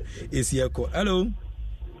name is here. Hello.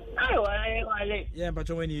 Yeah, but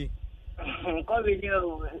when you call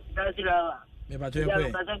video, that's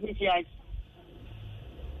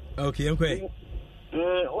okay, okay.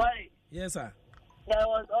 Why? Yes, sir. That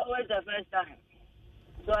was always the first time.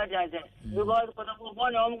 So I just said, because for the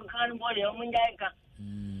phone, I'm can't body, I'm in Jaka.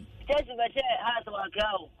 Church of a chair has a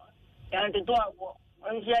cow. And to talk,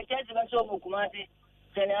 and she had church of a show, Kumasi,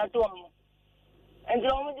 Senator. And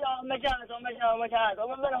so much on my chance, on my chance,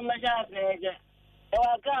 on my chance,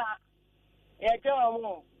 our car, a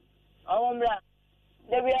tom, our black.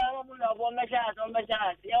 There we are on my chance, on my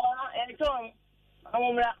chance. You are a tom,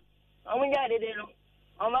 our black. I'm in Jaddy,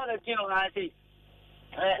 I'm not a king, I see.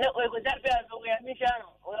 We could have a mission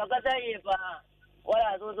or a better if what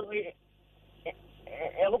I was to be a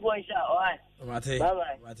point shot.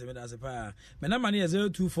 My money is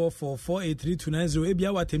 0244483290.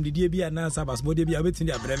 Ebia what him did be an answer, but body be a bit in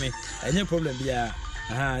the Breme. Any problem be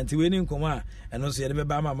until winning coma and also the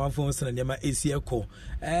Bama my phones and Yama ACL co.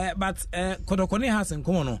 But Kotokone has in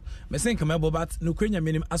common. Me saying come but no Ukrainian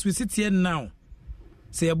minimum as we sit here now.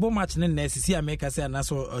 Say a bomb match in see America say na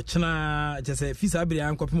so China just say fisa abiri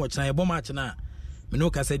an kopim China a bomb match na me no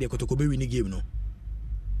ka say de Kotoko be win game no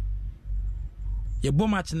ye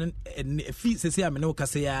bomb match in fisa say me no ka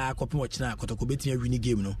say a kopim China Kotoko be tin win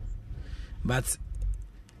game no but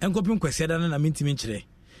enkopim kwese da na mintimi nkyere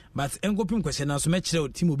but enkopim kwese na so me kyere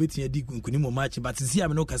team obetin adi kunkunimo match but see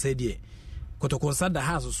me no ka say de Kotoko sad the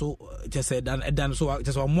house so just say dan so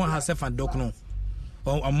just one more has a fan doc no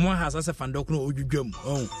Amwa has as a fandok no odwudwam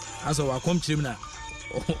as o akom kyerem na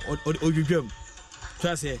odwudwam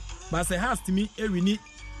twa say but say has to me ewini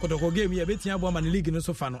Kotoko game ye betia bo man league no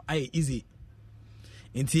so fa no ai easy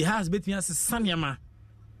inti has betia se saniama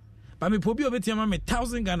ba me pobi obetia ma me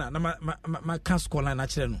 1000 Ghana na ma can score line na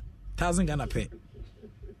kyere no 1000 Ghana pe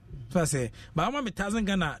twa say ba ma me 1000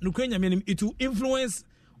 Ghana no kwanya me it will influence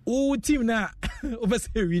o team na obese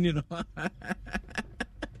wini no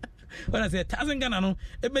when I say 1000 Ghana no,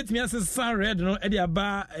 it makes me as a sun red no, Eddie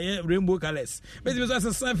Aba rainbow colors. Makes me as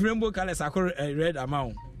a sun rainbow colors. I call a red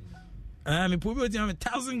amount. Me probably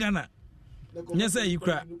 1000 Ghana. Yes, sir, you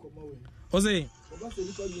cry. Jose,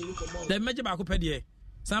 the major bacopedia.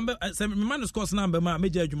 Some man scores number, my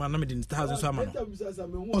major Juman number in 1000 summer.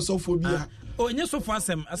 Oh, yes, so far,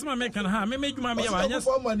 some as my American ha, may make my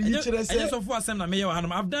yes, so far, some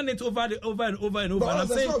I've done it over and over. I'm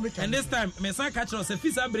saying, and this time, Messa catch us a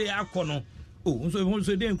Fisabre Akono. Oh, so we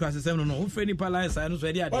also didn't cross the 7 no, Freddy Palace, I was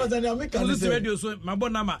ready. I was radio, so my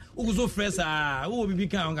bon number, who so fresh, who will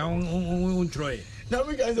become Troy. Now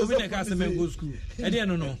we guys are go school. I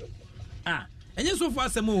didn't know. And yes, so far,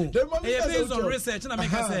 some more. Based on research, and I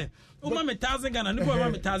make us say, oh, 1,000 Ghana, no,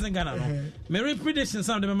 1,000 Ghana, no. Mary predictions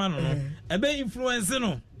sound the man, no. A bit influence,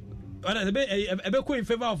 no. A bit in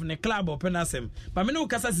favor of the club or Penasem. But me no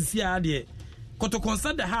Casas is here, dear. Koto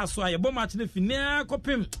concert the house, so I bomb match the Fina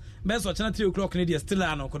copim. Best watch at 3 o'clock, Nadia still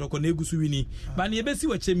on Koto Negusuini. But you best see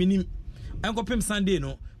what Cheminim and copim Sunday,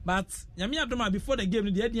 no. But Yamia Doma before the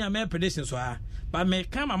game, the idea my predictions were. But may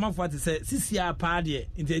come a month what to say, CCR party.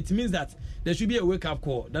 It means that there should be a wake up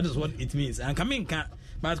call. That is what it means. And coming can't.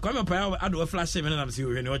 But come up, I do a flash and I'm seeing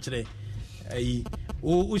you watch today.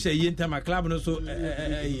 Oh, say you enter my club and also, what's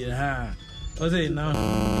it now?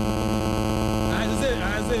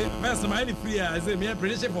 I say, first, my free, I say, me a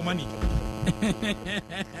prediction for money.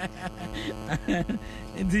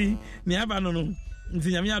 nti ni aba no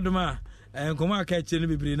nti nyame adoma nkɔmɔ aka akyire no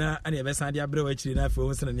bebree na ane ɛbɛsan de abrɛ wɔ akyire no afei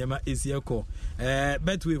wo sena nneɛma ɛsi ɛkɔ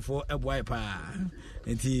betway for ɛboae paa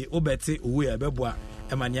nti wobɛte owe a ɛbɛboa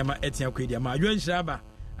ɛma nneɛma ɛtea kɔ adi ama adwo nhyira aba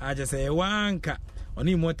agyɛ sɛ ɛwanka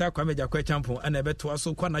ɔne mmɔta kwa mɛgya kɔ champo ana ɛbɛtoa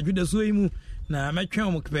so kɔ anadwo da so yi mu na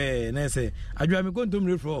mɛtwɛn mo pɛɛ na sɛ adwo a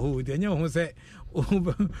mekɔntomre frɔ hɔ nti ɛnyɛ wo ho sɛ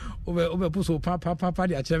wobɛpo so papapapa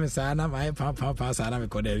de akyerɛ me saa na maayɛ papapa saa na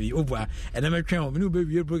mekɔ da bi wobua ɛnɛ mɛtwɛn wo mene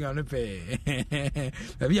wobɛwie program no pɛɛ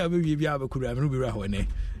baabi a wobɛwie bi a wobɛkɔdua mene wobɛwura hɔ nɛ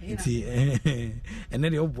nti ɛnɛ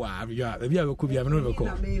deɛ wobua adwo a baabi a wobɛkɔ bia mene wobɛkɔ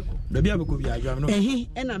baabi a wobɛkɔ bia adwo a mene ɛhi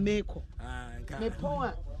ɛna meekɔ mepɔn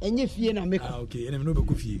a ɛnyɛ fie na mekɔ okay ɛnɛ mene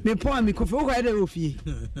wobɛkɔ fie mepɔn a mekɔ fie wokɔ ɛdɛ wɔ fie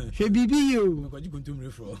hwɛ biribi yi o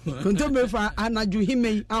kontomire frɔ anadwo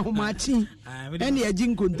hime ahomakye ɛne agye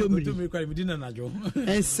nkontomire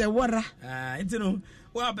ɛsɛ wara nti no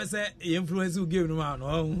woapɛ sɛ yɛmfluence wo game no ma no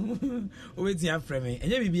wobɛtia frɛ me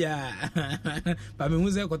ɛnyɛ biribia ba mehu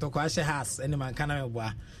sɛ kɔtɔkɔ ahyɛ has ɛne manka na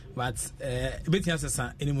meboa but ɛbɛtia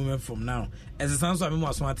sesa ɛne moment from now ɛsesa nso a memu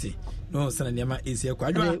aso ate na sɛna nneɛma ɛsi akɔ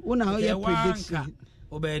adwoa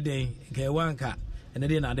wobɛyɛ den nka ɛwa nka ɛne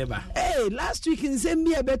deɛ na ade ba last week nsɛm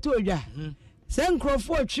bi a ɛbɛtɔ odwa sɛ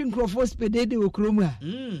nkurɔfoɔ twe nkurɔfoɔ spedede wɔ kurom a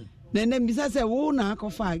na ɛnɛ mbisa sɛ wo na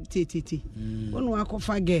akɔfa tetete wo na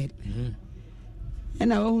akɔfa girl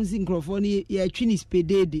ɛna wahu si nkurɔfoɔ no yɛatwi ne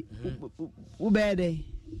spedede wobɛyɛ dɛn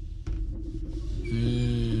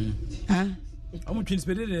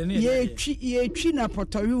yɛtwi na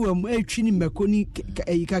pɔtɔwe wɔ mu ɛtwi ne mmako ne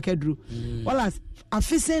kakaduro wala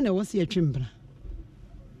afe sɛn na ɛwɔ sɛ yɛtwe mpena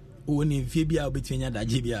woni mfie bia obetumi nya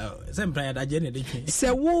dagye bia sɛ mpena ya dagye ne de twe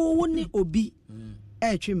sɛ wo ne obi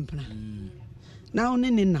ɛtwe mpena na wo ne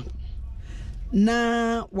ne nam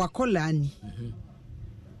na wakɔla ni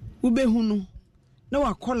wobɛhu no na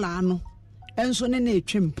wakɔla no ɛnso ne na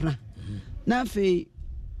ɛtwe mpena na afei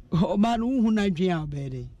ɔba no wohu no adwen a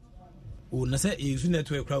ɔbɛɛdɛ na sɛ yɛsu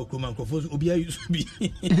network kora okuroma nkurɔfoɔ obiaa yusu bi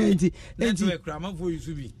network kora amanfoɔ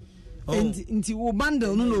yusu bi nti wo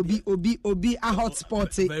bundle no na obi a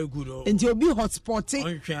hotspot nti obi hotspot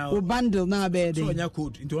wo bundle na abɛɛ de ɔnya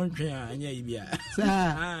code nti ɔntwe a anya yi bia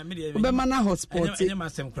saa wobɛma na hotspot ɛnyɛ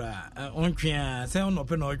masɛm kora ɔntwe a sɛ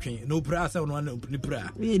ɔnɔpɛ na ɔtwe na opira sɛ ɔno ana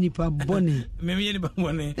nipira meyɛ nipa bɔne meyɛ nipa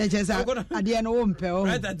bɔne ɛkyɛ sɛ adeɛ no wompɛ ɔ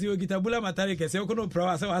right ati okita bula matare kɛsɛ wokɔ no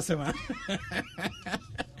opira sɛ wasɛm a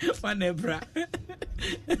wane bra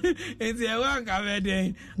nti ɛwɔ anka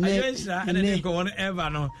bɛdɛn adwenhyira ɛne ne nkɔmmɔ no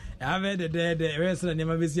ɛba no ɛabɛ dɛdɛɛdɛ ɛhwɛ sɛ na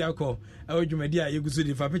nneɛma bɛsi akɔ ɛwɔ dwumadi a yɛgu so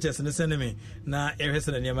de fa pictures no sɛne me na ɛhwɛ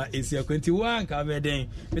sɛ na nneɛma ɛsi akɔ nti wɔ anka bɛdɛn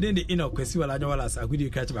meden de ina kwasi wala anyɛ wala sa agudi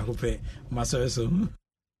krakye baako pɛ masɔre so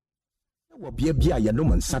wɔ bea bi a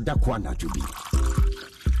yɛnom nsa da ko anadwo bi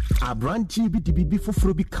aberanteɛ bi de biribi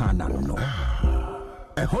foforɔ bi kaa n'ano no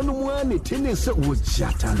ɛhɔ no mu a ne tene sɛ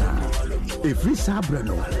wɔgyatana ɛfiri saa berɛ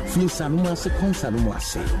no firi nsanom ase kɔ nsanom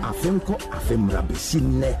ase afe nkɔ afe mmara bɛsi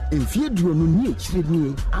nnɛ mfeɛ duonu ne akyire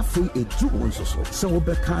nie afei ɛdu wo nso so sɛ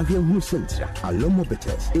wobɛka ahwɛ hunu sɛntira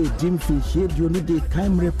alomobetes ɛdi mfiihyia duonu de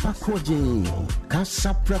kan mmerɛ pa korɔgyee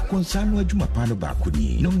kasapra konsa no adwuma pa no baako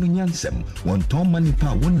ni nom no nyansɛm wɔntɔn ma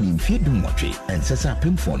nnipa a wɔnni mfeɛ du nwɔtwe ɛnsɛ sɛ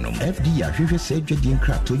apemfoɔ nom fda ahwehwɛ sɛ adwadeɛ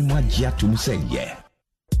nkratoɔ yi mu agye atom sɛ yɛ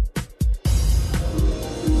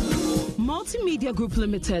Multimedia Group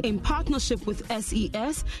Limited, in partnership with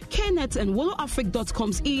SES, KNET and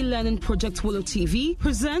WillowAfric.com's e-learning project Willow TV,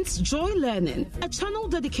 presents Joy Learning, a channel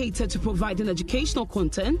dedicated to providing educational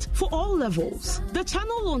content for all levels. The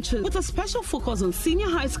channel launches with a special focus on senior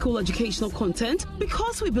high school educational content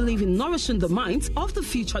because we believe in nourishing the minds of the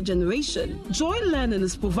future generation. Joy Learning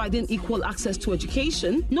is providing equal access to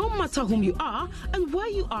education, no matter whom you are and where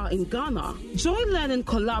you are in Ghana. Joy Learning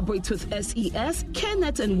collaborates with SES,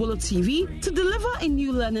 KNET and Willow TV to deliver a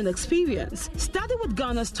new learning experience. Study with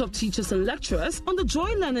Ghana's top teachers and lecturers on the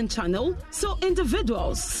Joy Learning channel, so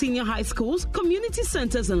individuals, senior high schools, community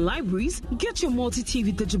centers and libraries get your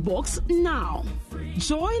multi-TV digibox now.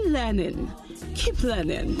 Joy Learning. Keep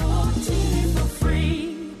learning.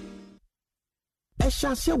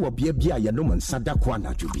 ɛhyɛ wɔ bea bi a yɛnom nsa da ko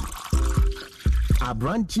anadwo bi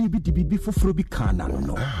aberanteɛ bi de biribi foforɔ bi kaa n'ano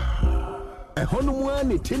no ɛhɔ no mu a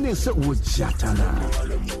ne tene sɛ wɔgyatana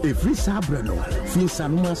ɛfiri saa berɛ no firi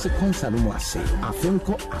nsanom ase kɔ nsanom ase afe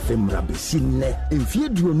nkɔ afe mmara bɛsi nnɛ mfeɛ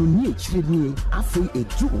duonu ne akyire nie afei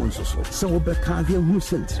ɛdu wo nso so sɛ wobɛka ahwɛ hunu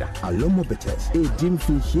sɛntira alomobetes ɛdi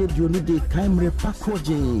mfiihyia duonu de kan mmerɛ pa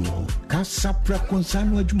korɔgyee kasapra konsa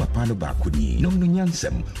no adwuma pa no baako ni nom no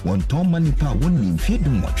nyansɛm wɔntɔn ma nnipa a wɔnni mfeɛ du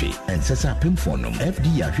nwɔtwe ɛnsɛ sɛ apemfoɔ nom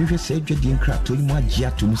fda ahwehwɛ sɛ adwadeɛ nkratoɔ yi mu agye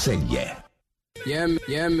atom sɛ yɛ Yeah,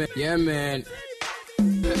 man.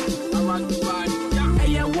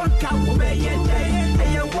 Hey, what waka ubeye day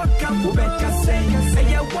eye waka ubeka say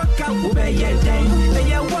eye waka ubeye day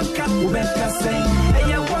eye waka ubeka say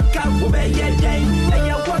eye waka ubeye day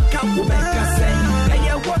eye waka ubeka say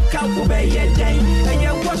eye waka ubeye day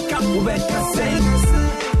eye waka ubeka say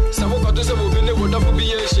Samu koto se bobine woda fubi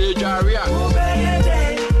ye she dwaria ubeye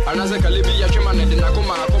day anaze kalebi ya twema ne de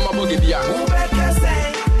nakoma akoma boge bia ubeka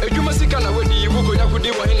say ejuma sika na wedi ibuko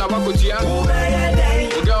yakudi wo hina bakotua ubeye day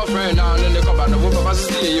girlfriend na ne ko ba no papa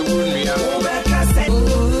sisi ye wunua ubeka say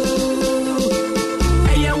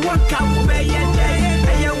eye waka ubeye day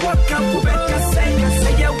eye waka ubeka say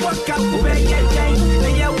eye waka ubeye day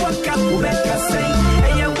eye waka ubeka say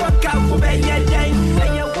eye waka ubeye day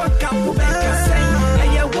eye waka ubeka say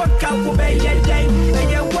eye waka ubeye day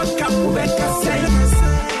eye waka ubeka say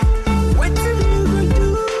what do you do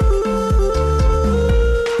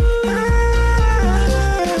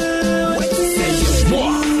what you say you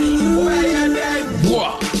ubeye day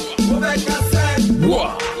ubeka say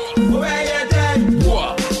ubeye day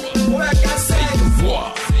ubeka say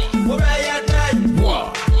ubeye day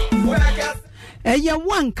ubeka eye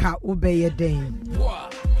wanka ubeye day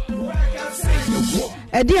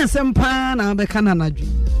edi ansem pa na be kana nadu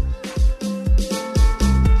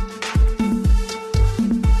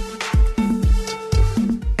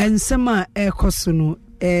ensema ekoso no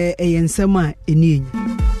ensema enienyu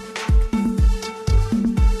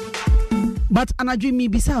but anadwe mi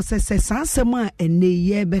bisa se sansema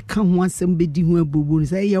eneye be ka ho asem be di ho abobu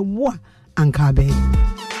se ye wo anka be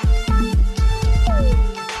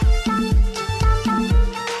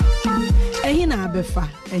ehina abefa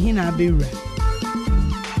ehina abewura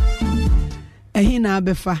ehina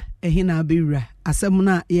abefa ehina abewura asem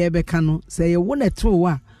na ye be ka no se ye wo neto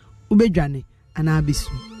wa ubedwane ana abisu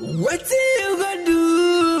what you gonna do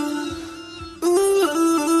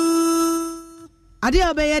ade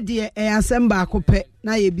obeye de asem ba akopɛ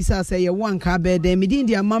na ye bisa se ye wo anka be de medin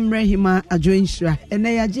dia mamre hima adwenhira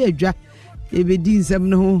ene ya je adwa e be di nsem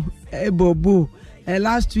no ho ebobo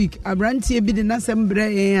last week abrantie bi de nasem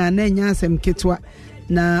bre na nya asem ketwa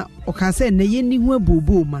na okase na ye ni hu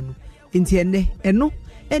abobo ma no enti eno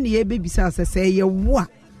ye be bisa se ye wo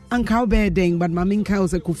anka be den but maminka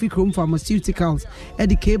was a Kofi Chrome Pharmaceuticals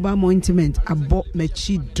the K-Balm ointment abo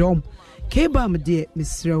mechi dom K-Balm de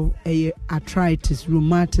misrel arthritis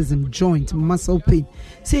rheumatism joint muscle pain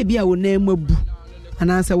say bia wo na mabu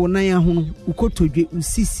anasa wo nan ahono ukotodwe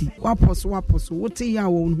usisi waposo wote ya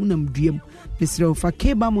wo hunam duam misrel fa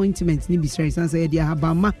K-Balm ointment ni bisrel san say dia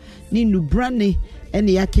habama ni nubrane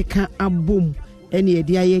ene yakeka abom ene ye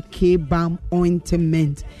dia ye K-Balm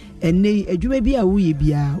ointment ene adwuma bi a woye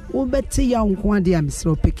bia wo bete ya nko ade a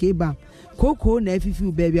misrel K-Balm koko na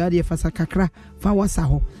afifi baby ade fasa kakra fa wasa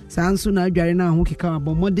ho sanso na adware na ho keka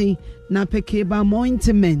abomoden na K-Balm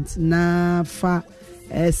ointment na fa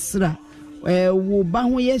esra wo ba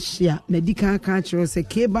ho ye hia medical ka kiro se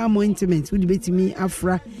K-Balm ointment wo de betimi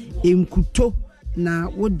afra enkuto na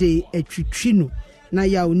wo de atwitwi no na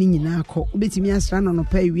ya oni nyina akọ obetimi asra no no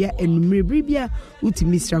pa wia enumre bibia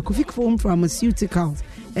utimi sra Kofi Chrome Pharmaceuticals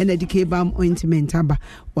and the K-Balm ointment aba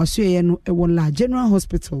waso ye no e La General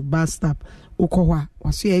Hospital bus stop ukọwa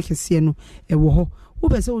waso ye kese no e wo ho wo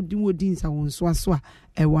pese odi wodi nsa won so aso a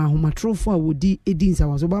e wa ahomatrofo a wodi edi nsa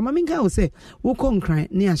waso ba maminka wo se wo konkran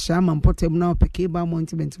ne ahya mampotem na K-Balm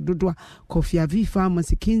ointment dodo Kofi Avi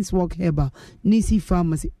Pharmacy, Kingswalk Herbal, Nisi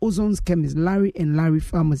Pharmacy, Ozon's Chemist, Larry and Larry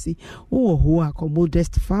Pharmacy, wo ho a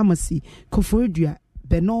Modest Pharmacy, Koforidua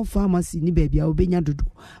Benol Pharmacy ni baby a obenya dodo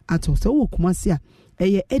ato so wo kumase a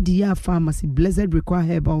eye Edia Pharmacy, Blessed Require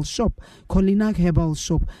Herbal Shop, Colinac Herbal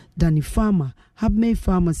Shop, Danny Pharma, Habme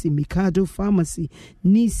Pharmacy, Mikado Pharmacy,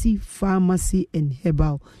 Nisi Pharmacy and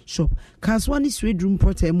Herbal Shop. Kaswani Swede Room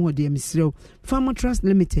Protemo de Misrel, Pharma Trust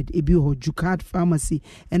Limited, Ebiho Jukad Pharmacy,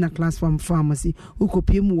 and a Class Farm Pharmacy,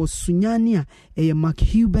 Ukopim was Sunyania, a Mark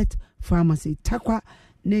Hubert Pharmacy, Takwa.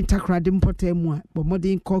 Ne takradim potemwa bo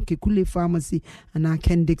modern call Kekule Pharmacy and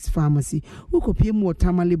Kendix Pharmacy ukopiem wo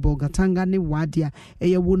Tamale Bolgatanga ne Wadia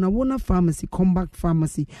eye wona Pharmacy, Combat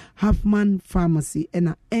Pharmacy, Halfman Pharmacy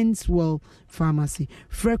and Enswell Pharmacy.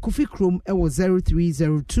 Fre Kofi Chrome e wo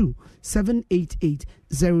 0302 788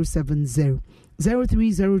 070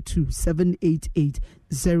 0302 788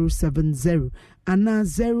 070 and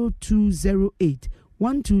 0208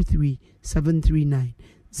 123 739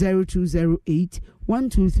 0208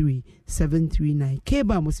 123 739.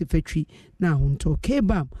 K-Balm osifetri na hunto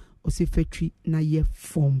K-Balm osifetri na ye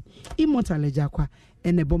form immortal ejakwa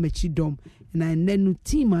ene bomechi dom na nenu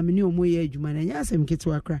team amini omo ye adwuma na nyasem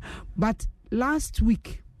keto akra. But last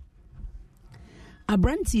week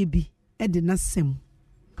abrantie bi e de nasem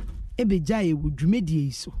ebeja ye wudwumedie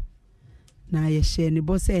iso na ye share ne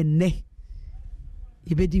bo se ne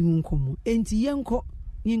ye bedi hu nkomo enti yenko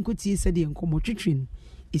tie se de nkomo twetwin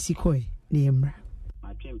esikoe ne yemra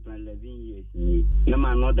atwempra 11 years ni na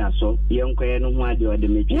ma no da so yenko ye no ho ade ode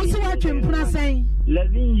metwi wo se atwempra sen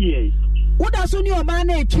 11 years wo da so ni o ma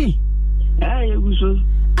na etwi yeguso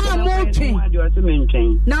mo twi ade o se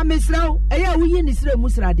mentwen na mesraw eya wo yi ni sra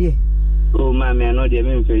musra de o ma me no de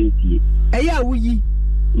me mfenti eya wo yi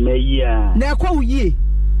me yi a na ekwa wo yi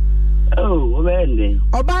o be nde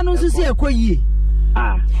oba no so se ekwa yi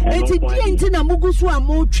enti die na mugusu a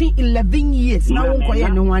mo twi 11 years na wo nkoye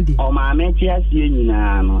ne ho ade o ma me ti asie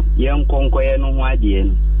nyina no ye nkonkoye no ho ade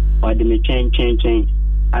no o de me twen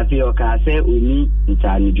afi o ka se oni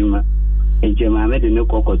ntane djuma enti ma me de ne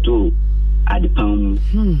kokoto ade pam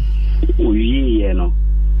owie no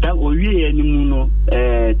ta owie ni mu no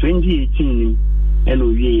 2018 ni eno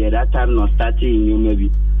owie that time no starting nyoma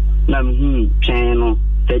bi na twen no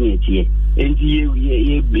tenetie enti ye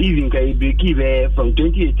even ka break from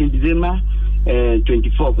 2018 December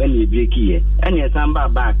 24th and ye break here and ye samba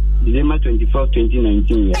back December 24th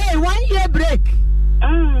 2019 hey 1 year break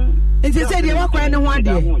enti say dey work when one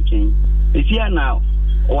day if you now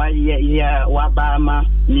why yeah wabama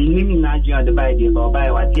minim na jo de by the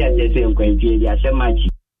by what ya dey say nkwantie dey ahye match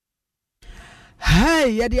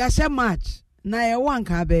hey ye dey ahye match na ye wan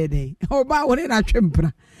ka be dey oba wo na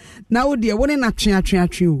twempra na wo de wo na twe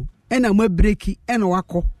o ena ma breki ena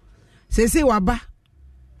wako sese waba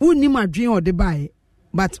unim adwen ode bae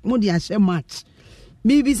but mo de ahye match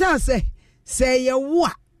mi bisa say ye wo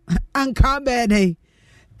anka be dey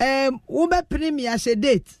wo be premier ahye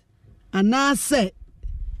date ana say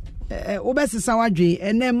wo be sesa wadwen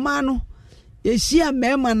ene ma no ye hia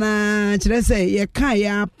mema na kire say ye kan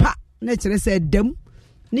ya pa na kire say dam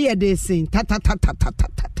ne ye de sin ta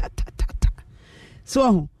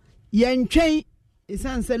so ye ntwen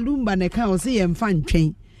isanse lumba ne kan o se ye mfa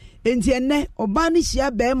ntwen enti ene oba ne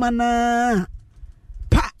hia be ma na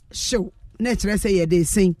pa show na kire say ye de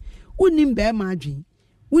sin unim be ma adwen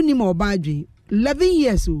unim oba adwen 11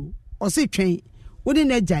 years o se twen woni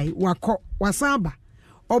na jai wakọ wasaba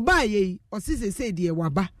oba ye o se se de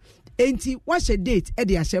waba enti wahye date e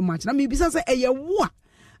de ahye match na me bisa say eye wo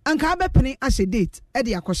anka be pene ahye date e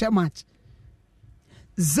de akọhye match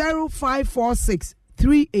 0546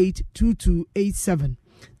 382287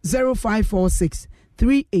 0546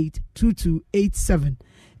 382287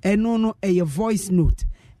 eno no a voice note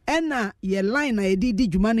ena ye line na ye di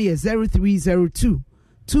dwuma no ye 0302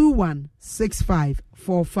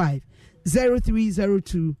 216545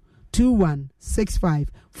 0302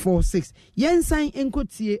 216546 yensan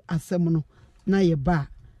enkotie asem no na ye ba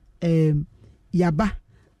yaba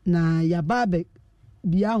na yaba be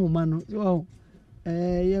bia homa no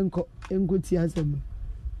yenko enkotie asem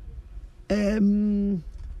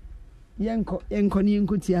yenko ni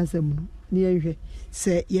enkotie asem no ni yenhwe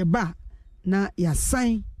se ye ba na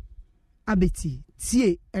yasan abeti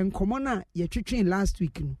tie enkomo na ye twetwen last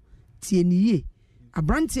week no tie niye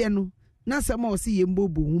abrante no na sama o si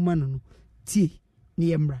yembobo huma no tie ni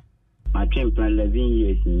yemra atwempra 11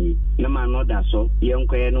 years ni na ma no da so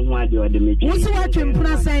yenkoye no ho ade ode metwi wo si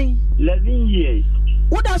atwempra san 11 years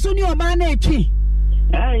wo da so ni o ma na etwi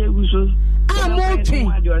yeguso mo twi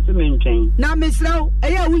na mesraw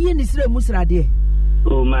eya wo yi ni sira musra de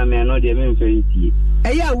o ma me no de me mfenti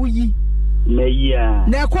eya wo yi me yi a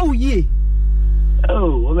na ekwa wo yi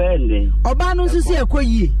o be nde oba no nso si ekwa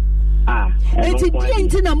yi enti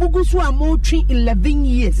die na mugusu a mo twi 11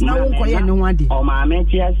 years na wo nkoye ne ho ade o ma me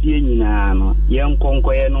ti asie nyina no ye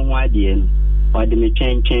nkonkoye no ho ade no o de me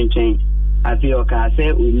twen afi o ka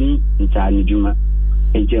se oni ntane djuma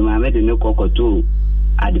enti ma me de ne kokoto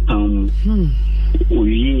adipam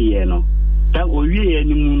owie no ta owie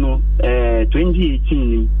ni mu no 2018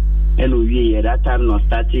 ni eno owie that time no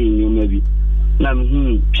starting nyoma bi na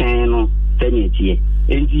twen no tenetie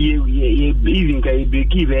enti ye even ka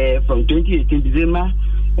break from 2018 December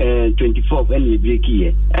 24th and ye break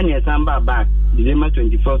here and ye samba back December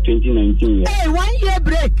 24th 2019 hey 1 year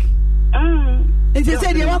break enti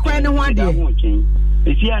say dey work when one day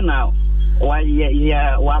if you now why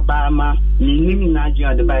yeah wabama minim na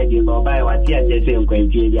jo de by the by what ya say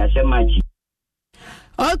nkwantie ya shemachi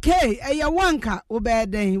okay eya wanka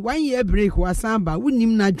obeden 1 year break wasamba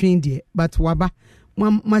wunim na dwen de but waba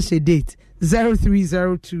ma she date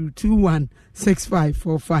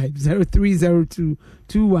 0302216545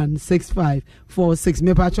 0302216546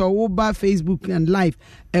 me pacho wo ba Facebook and live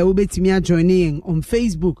obetimi a joining on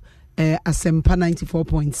Facebook Asempa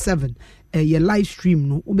 94.7 your live stream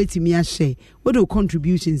no obetimi a share what do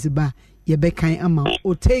contributions ba ye be kan ama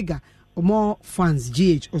Otega or more fans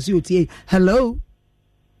GH or COTA hello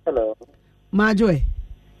Majoy.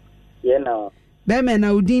 Yeah, no. Bema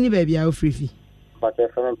na udini baby a free. But I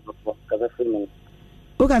found Kazafi.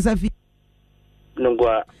 Ukasafi.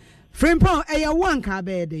 Nungwa. Frimpon, a one car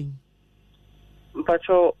bedding.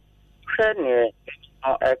 Pacho, Shania,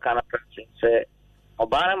 I cannot say,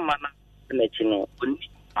 Obama Mana, Netino,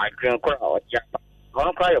 I drink or Japa.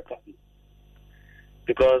 Don't cry upon me.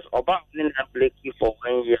 Because Obama didn't have Blakey for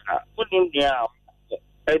 1 year. Put him there.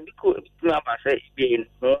 I could not say being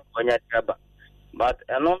no on your jabba. But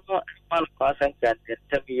I know one person can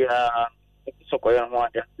tell me, so I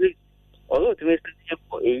want at least, although to waste him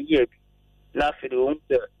for a year, not for the own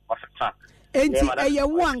of a time. Ain't a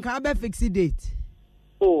one car fixed date?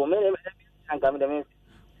 Oh, maybe I'm coming to me.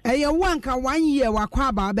 A one car 1 year,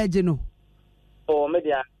 Wakwaba Begino. Oh,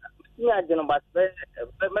 maybe I don't know, but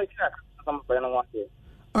make some friend one day.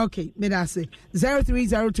 Okay, may I say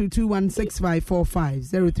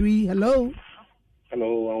 0302216545 03. Hello.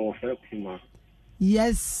 Hello, I'm Fatima.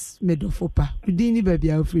 Yes, Medofopa. Good evening, baby.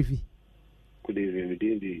 I'll free. Good evening, we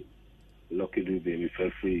did the Lucky Doobie, we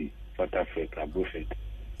felt free, South Africa, Buffett.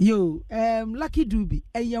 Yo, Lucky Doobie,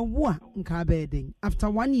 a year one car bedding after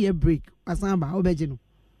 1 year break. Asamba, Obejino.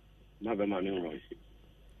 Never man in Royce.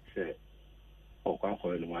 Say, oh, can't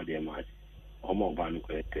call it my dear match. Or more van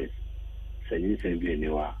test. Saying same be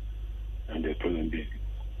anywhere, and the problem be.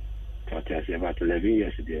 But I say about 11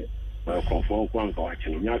 years ago, well, conform one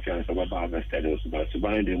watching Yafian about the status, but to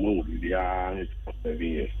buy the moon will be 11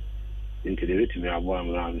 years. Into the written me, I want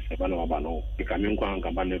around Savannah Bano, becoming one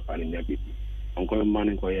cabana in your people. Uncle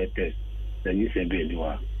money for your test, then you say be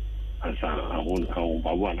anywhere, and so I won't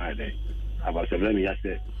have one idea. About 7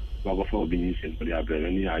 years, Baba for being sent for the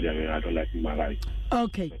any idea I don't like in my life.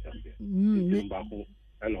 Okay.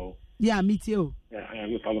 Hello. Yeah, me too. Yeah, I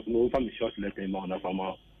am from the short letter in Mount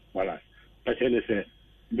Afama. Well, I say,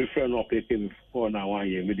 before not paying for now 1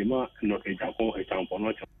 year, Midima, not a jump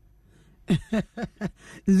on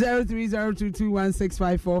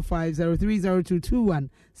 0302216545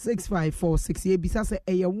 0302216546. Ye bisa se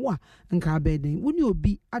eyewa nka bedin. Woni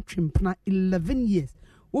obi atwempna 11 years.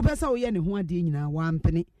 Wo pesa wo ye ne ho ade nyina wa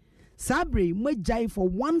mpene. Sabre mwajai for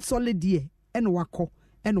 1 solid year ene wako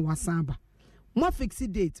ene wasamba. Mo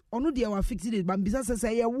fixed date onu de wa fixed date but bisa se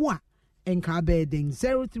eyewa nka bedin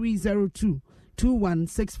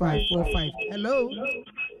 0302216545. Hello.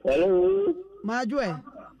 Hello. Majwe.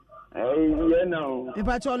 Yeah, no. If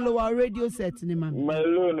I told lower radio set, ni man. My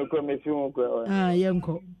loan commission.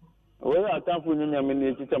 Yanko. Well, I can't put in a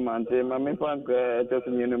minute to Mante. My fan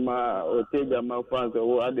testing in my or take my fans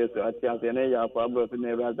or others at chance and a problem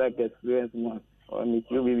never attack experience one. Or me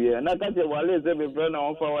to be here. Not that Wale is every brand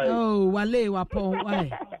on for why. Oh, Wale, Wapon, why?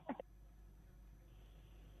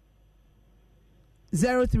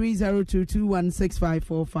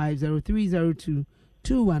 0302216545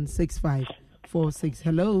 0302216546.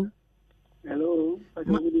 Hello. Hello.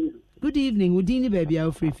 Good evening. Udini baby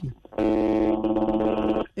I'll free.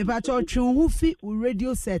 If I told you who fit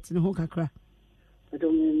radio set in Hokakra. I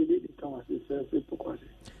don't mean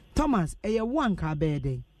Thomas, a one car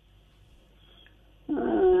bedding.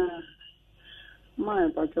 My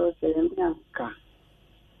patrol saying Yanka.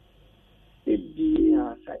 It be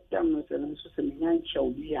a Satam and Susan shall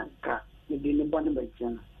be Yanka within the bottom of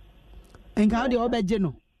Jenna. And how the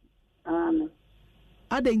Obejano?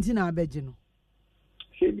 I didn't see our Begino.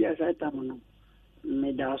 She be a Satam.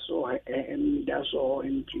 Medaso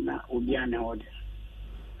and Tina Ubiana order.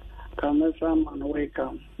 Come from and wake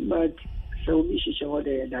up, but so we should show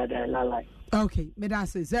that I like. Okay,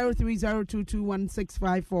 Medasa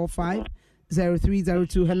 0302216545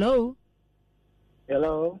 0302. Hello.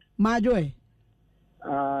 Hello. Majoy.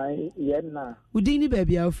 Yenna. Udini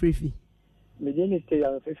baby I'll free. Medini stay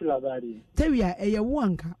on Fifila Badi. Teria a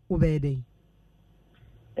wanka obede.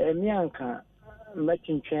 Mianka.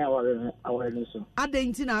 Matching chair our so. I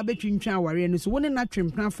didn't know between Chawari and so one not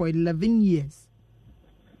trim for 11 years.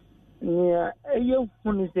 Yeah, a young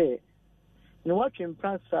funny say. No watching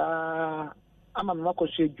Prasa. I'm a Mako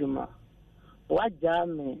Juma. What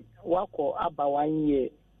jam wako about 1 year.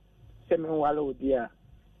 Seven wallow dear.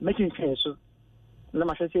 Making chair so. No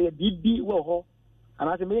matter say a BB woho. And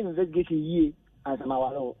as a million investigation ye as a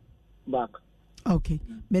wallow back. Okay,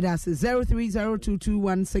 Medas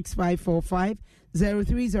 0302216545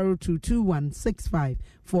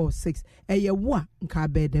 0302216546. Eyewa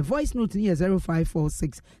nkabe the voice note here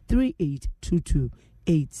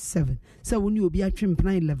 0546382287. So when you be atwem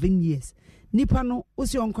plan 11 years. Nipa no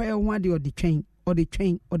osi onkoye ho ade or the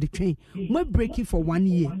train. Mo break it for 1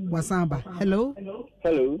 year. Wasamba. Hello.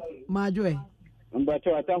 Hello. Majwe. But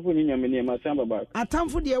atamfu ni nyame ni masamba ba.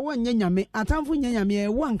 Atamfu de won nyame, atamfu nyame e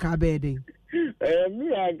won ka be den.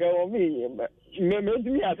 Me I go me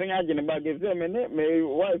I think I can back if my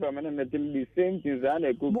wife I'm in the same things and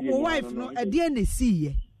I could be wife no at the end they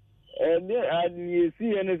see you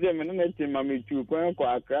see anything and mammy to go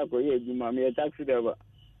crack or you mammy a taxi driver.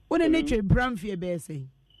 What a nature Bramfie bear saying?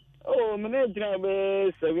 Oh, my 7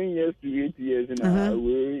 years to 8 years now.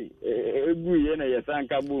 We agree and a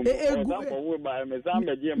sanka boom.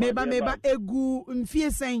 Maybe a goo in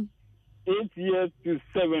fear saying 8 years to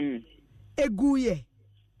 7. A goo ye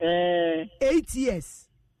 8 years.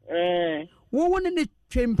 What one in the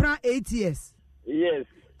train 8 years? Yes.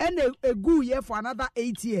 And a goo year for another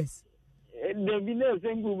 8 years. There be no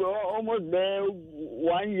single almost there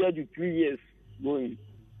 1 year to 3 years going.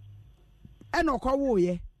 And no call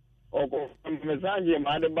ye. Okay, Messenger,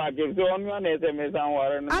 my back is on one as a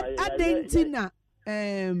messenger. I didn't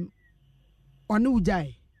on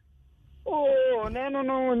Ujai. Oh,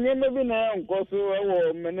 no, never been a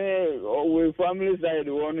coso, with family side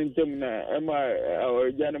one in Timna, Emma or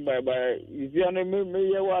Jan by. If you are a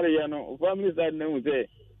warrior, family side no say.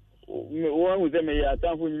 One with them, a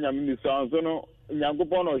town for Yam sounds, no,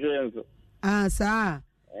 Yankopon or James. Ah, sir.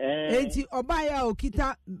 Eti obaya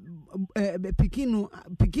okita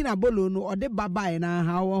pikina bolo no ode baba na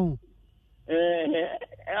ha wo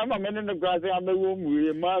ama men no grass am wo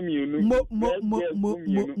mu mami unu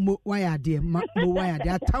mo waya de mo waya de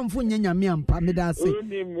atamfo nyanyame ampa me da say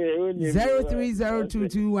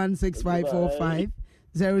 0302216545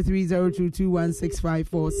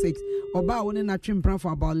 0302216546 oba woni na twempra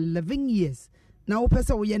for about 11 years na wo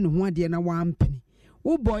pese wo ye ne ho ade na wa ampene.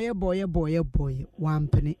 Oh boy, one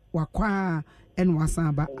penny, wakwa, and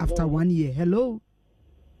wasaba after 1 year. Hello.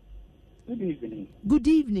 Good evening. Good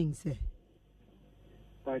evening, sir.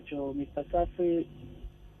 Pacho, Mr. Safi,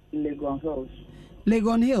 Legon Hills.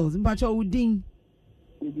 Legon Hills, Pacho Udin.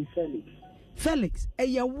 Maybe Felix. Felix,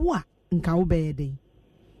 ya wa nka ubede.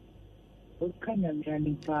 Okanya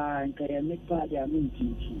mjani pa, nka ya mipa ya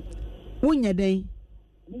minti. Unya day?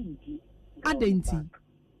 Minti. Adenti.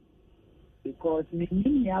 Because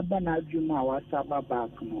me abana juma wasaba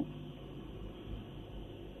back no.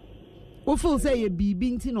 Who feel say you be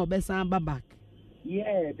binti no besa back?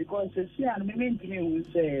 Yeah, because see and me who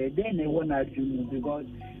say then they wanna juma because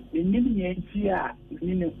the name here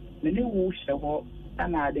me wo sheho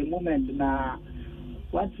and at the moment na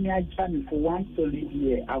what me I join for one solid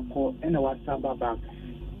year ago and wasaba back.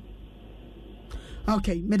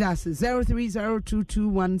 Okay, Medas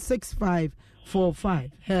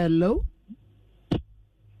 0302216545. Hello.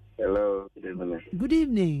 Hello, good evening. Good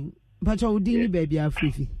evening. Pacho Udini baby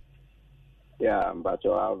Afrifi. Yeah,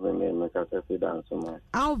 Pacho Alvin and Makasafi Dansuma.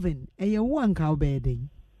 Alvin, and you one cow bedding.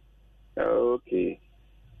 Okay.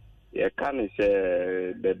 Yeah, can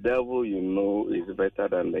say the devil you know is better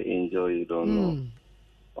than the angel you don't know.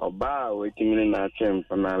 Oba waiting in a champ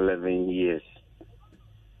for 11 years.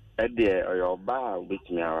 Eddie or your bar with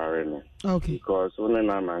me are okay. Because when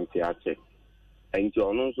I'm anti-check. And you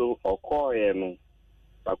also call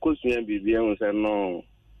Pakusian BBM said no.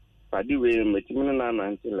 Padi way meeting na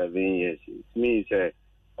 11 years. It means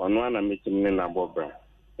on one a meeting in a bobra.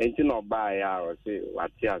 Ain't no buy or say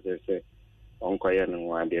what I say on Koyan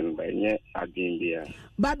one then by yet again there.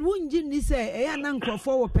 But wouldn't you say a uncle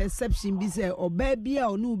for perception be say or baby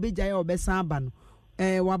or no beja or besaban?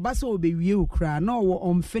 Wabaso be you cry no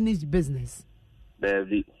unfinished business.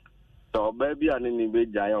 Baby. So baby and any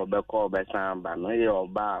beja or becall besaban, no your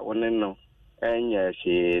bar one no. Enya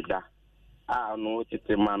sheda a no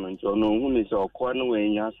tete man nto no hu ni so ko no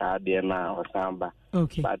enya sa de na osamba.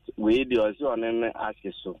 Okay, but we dey also on ne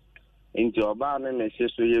asiso nti oba ne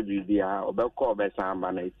hyeso ye bibia obekọ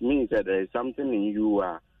obesamba na it means that there is something in you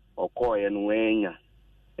okoye no enya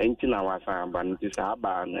enti na wasamba nti sa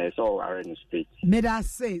aba na so are in state. May I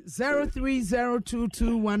say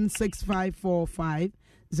 0302216545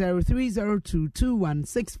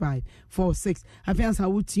 0302216546. Afiansa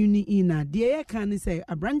wo tune in na de ye kan say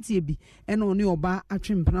abrantie bi and oni oba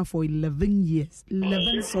atwempena for 11 years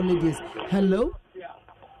 11 solid years. Hello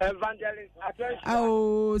Evangelist attention.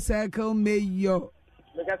 Oh, circle mayor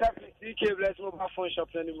because I CK bless mobile phone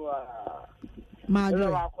shop anymore.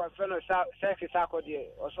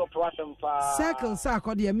 Circle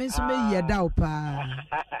sako de me so me ye da pa.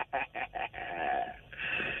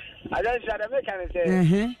 I don't share the mechanic.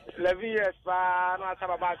 11 years, pa, no, I'm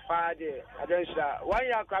about 5 days. I don't share 1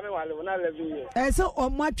 year coming while we're not 11 years. So,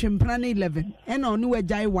 on what plan 11 and on new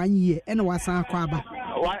jai 1 year and was our quaba.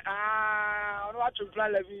 Why, on what to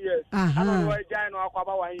plan 11 years. I don't know jai no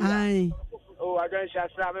quaba 1 year. Oh, I don't share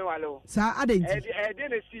Sammy Wallow. Sir, I didn't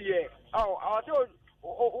see it. Oh, I told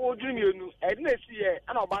o dream you e na si e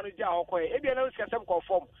ana oba no ja okoe e bia na sikasem ko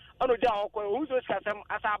form ana ja okoe o so sikasem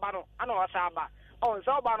asaba no ana asaba on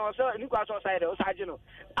so ba no so ni kwa so side o saje no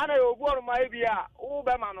ana e obu onu ma e bia o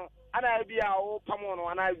be ma no ana e bia o pamo no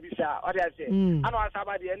ana bisa o de ase ana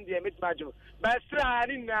asaba de ndie mitmajo ba stra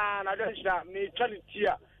ni na do stra me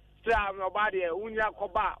twalitia stra no ba de unya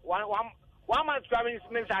koba one month coming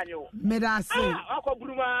means annual. Medase.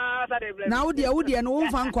 Bruma now, would no one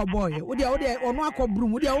fan boy. Would you or no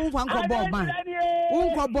broom? Would you own fan ball ban?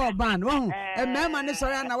 Unco ball ban. Oh, a man is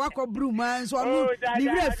sorry, and I walk bruma. So I'm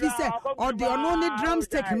or the only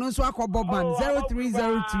drumstick, no swako bob ban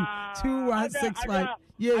 0302 2165.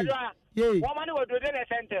 Yay. Woman will do the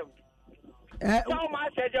center.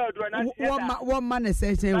 One man is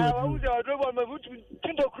saying,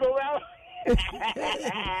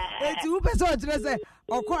 it's who person to say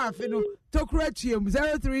or Quafino Tokrachium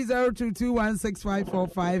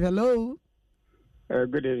 0302216545. Hello.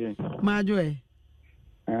 Good evening. Majue.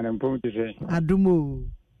 And I'm going to say Adumo.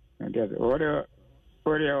 What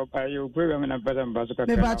are you program in a better basket?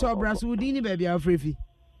 The Pacho Brasudini baby are free.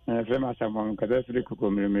 Famous among Kadafri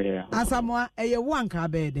Kukumia. Asamoa a one car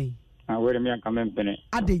bed. I wear me a comment penny.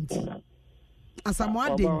 I didn't.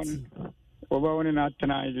 Asamoa didn't. Over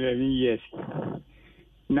 11 years.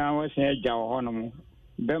 Now I say, Jow Honum,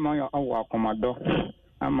 Bema, our commodore.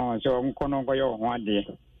 I'm also on Conogo one day.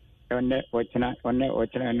 On net, watching, no,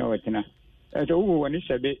 as all when it's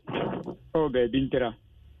a bit. Oh, baby, Intera.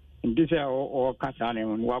 In this or Casani,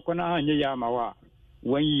 Wakona, and Yamawa.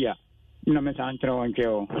 1 year. No, Miss Antro and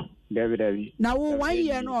Joe, David. Now, 1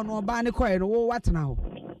 year no Barnacoy, or what now?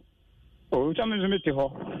 Oh, some is a bit ho.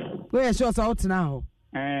 Where's yours out now?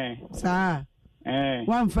 Sir,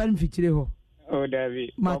 one fan feature. Oh,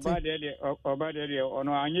 David, Obadiah, or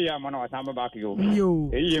no, I knew Yamano was I'm back you.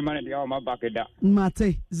 You managed to my back it up.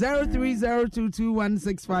 Mate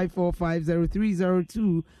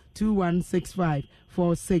 0302216545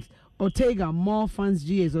 0302216546. Ortega, more fans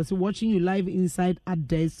GS also watching you live inside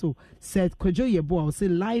Adeso. Said Kojo Yeboah, say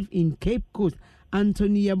live in Cape Coast.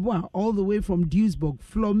 Anthony Yeboah, all the way from Duisburg.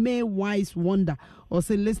 Flome Wise Wonder,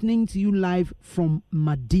 also listening to you live from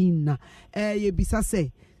Medina. Yebisa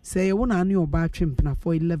say you want to know about Trimpna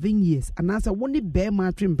for 11 years. And as I want to bear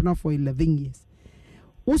my Trimpna for 11 years.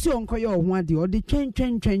 What's your uncle your one day or the chain.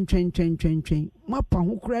 Mapa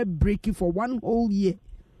who cry breaking for 1 whole year.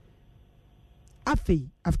 Afe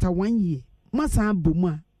after 1 year. Masa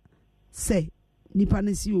Buma say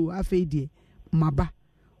Nipanesi Afe de Maba.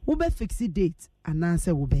 Ube fixi date and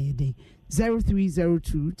answer will be a day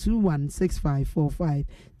 0302216545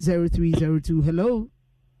 0302. Hello.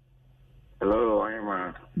 Hello,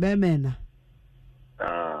 I'm Bemena.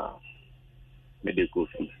 Medical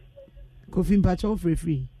Kofi Mpacho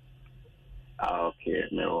free. Okay,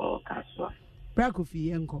 no castle. Brakofi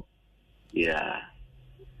Enko. Yeah.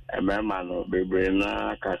 A man, baby,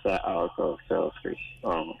 na casa out of selfish.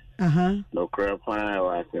 No crap, I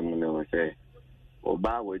was him, say.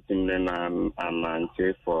 Oba waiting then and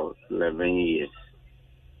for 11 years.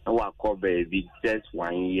 I call baby just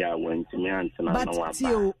 1 year went to me and but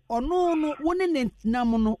you or no one in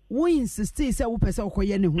Namono, we insist say person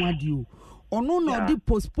koyene who had you. Or no did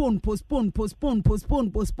postpone,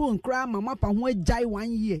 cram a map and wait jai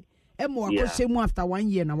 1 year. Emo shame after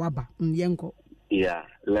 1 year na waba Yenko. Yeah,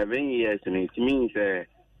 11 years and it means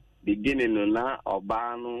beginning na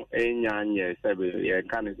obano enyanye sebe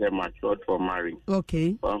can say matured for marriage.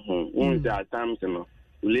 Okay. Once at times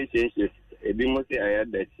relationship ebi mo say I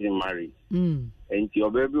had that marriage. And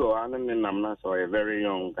your baby or namna so a very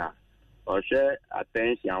young guy. Or share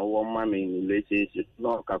attention woman in relationship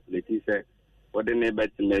no calculate say what the neighbor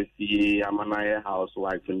to see amana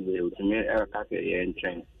housewife and be to me yen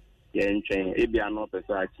train. Ebi no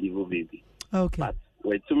person achieve baby. Okay. But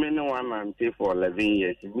with too many one and stay for 11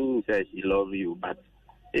 years, it means that she love you. But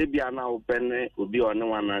if you are now open, will be on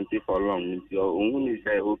one and stay for long. Your own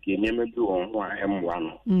say, okay, never do on one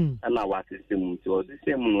M1. And now what is the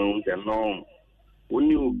same ones and long. When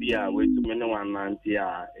you be away too many one and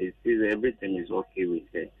it says everything is okay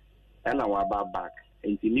with it. And our back.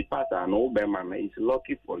 And the pattern, no man is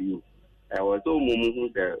lucky for you. I was so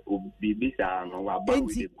moment who be bizarre and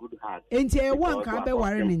with a good heart. And you one can't be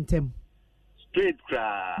worrying in them. Straight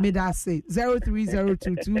cry. May I say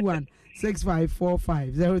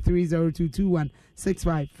 0302216545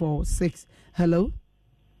 0302216546. Hello.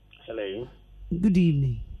 Hello. Good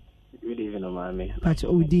evening. Good evening, mommy. Patch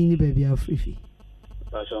Odini baby Afrifi.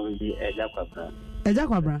 Patch Odini Ejakwabra.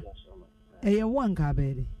 Ejakwabra. Eh, one car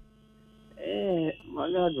baby.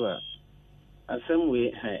 Magadwa. Some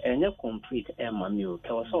way, and complete Emma Mew.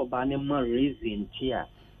 There was so bad reason here.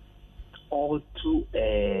 all to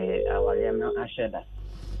our Asheda.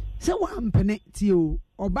 So one penny to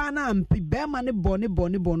Obana and Bearman Bonnie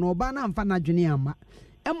Obana and Fana Juniama.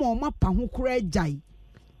 Emo mapa ho kura jai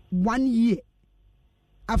 1 year.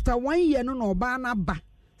 After 1 year no Obana ba.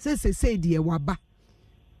 Say dear waba.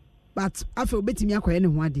 But I feel betting me any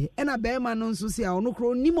one day. And a bearman no so say no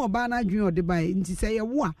crow ni mo Obana Junior de by into say a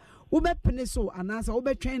wa. Ube peneso and answer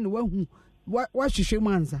Ube train who what she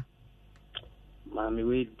answer. Mammy,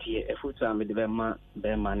 wait, dear, a foot time with the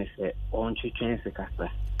bearman is on to train the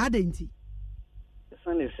casta. Adenti. The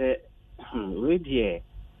son is wait, dear.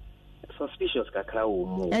 Suspicious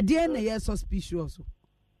cacao. A dear, yes, suspicious.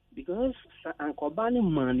 Because Uncle Barney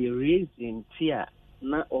money raising tear,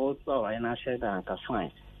 not also and I said Uncle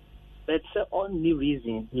fine. That's the only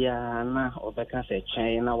reason here now, or because a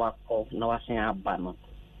China walk off, no, I say a banner.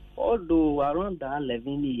 Although around that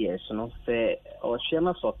 11 years, say, or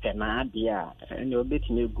Shema for Canadia, and your bit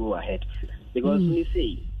may go ahead. Because we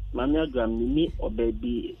say, Mamma Grammy or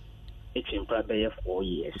baby, it's in probably 4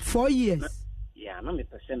 years. 4 years? Yeah, no, me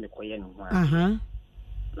percent the Koyan one.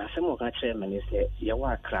 Now, some of our chairman is you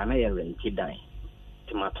are cranny and die.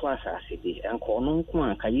 To my twice as it and call no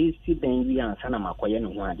one, can you see Bendy and Sanama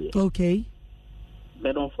Koyan one? Okay.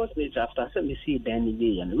 But unfortunately, after some you see Danny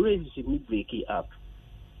Day and relationship me break it up.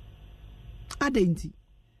 Adenti.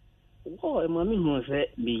 Oh, mammy who said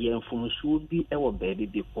me and from should be our baby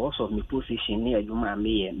because of my position near you,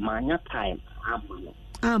 mammy, and my time.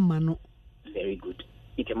 Amano. Very good.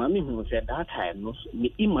 It a mammy who said that time no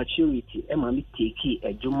immaturity, and mammy take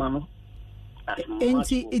a Jumano.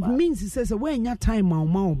 It means it says when your time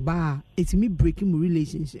mau bar, it's me breaking my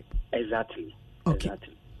relationship. Exactly. Okay.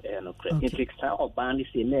 Exactly. Okay. It takes time of bandy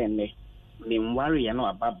say me worry and no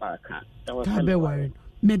about back. Can't be worried.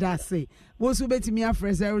 May I say, what's who bet me after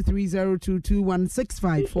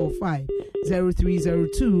 0302216545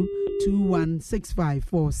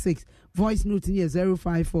 0302216546 voice note in here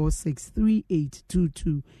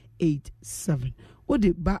 0546382287. What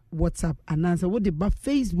the ba WhatsApp and answer what the ba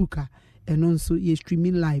Facebook and also you're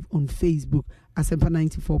streaming live on Facebook Asempa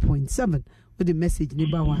 94.7. What the message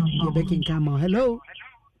neighbor one you back in come on. Hello.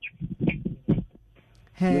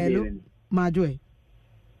 Majoy.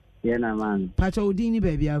 Yeah, man. Pacho Udini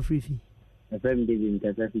baby are free. A friend David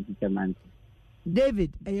Casafi.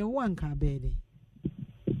 David, a one car baby.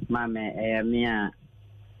 Mamma, a mere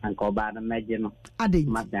Uncle Bad Imagine. I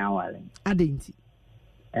didn't. I didn't.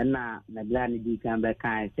 And now, the granny do come back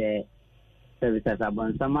and say, services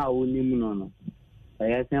about somehow no. I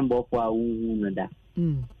assemble for a wound that.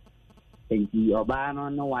 And you are barn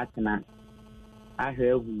on no what now. I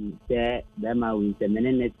heard who said them I will 10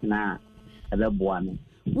 minutes now. A little boy.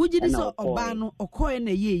 Would you so Obano or coin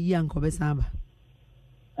a year young Cobesamba?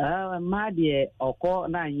 My dear, or call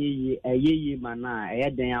 9 years a year, mana, a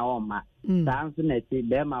head in our ma. Dancing at the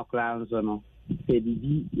Bema crowns on said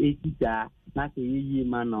the 80 not a year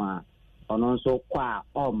manoa, or also qua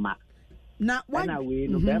or ma. Now, one away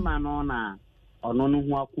no Bema nona, or no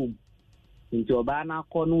who into a banner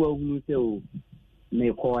corner who say,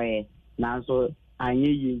 may coy, now so I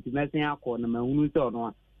hear you to messing up corner, who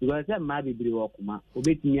don't. Because that might be Brokuma,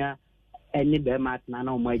 Obitia, any Bemat,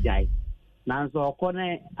 Nano, my jai. Now, so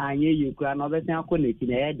corner, I knew you can overstand connect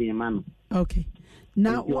in a head in man. Okay.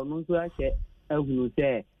 Now, you're not to say, who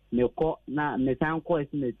say, no court, now, the sound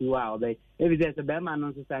question is 2 hours. If there's a Beman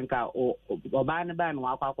on the Sanka or Ban,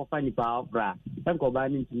 walk out of funny power, bra, don't go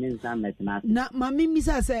banning to me some met. Now, Mammy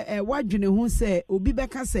Missa say, what you know who say, Obi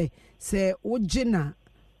Becca say, O Jenna.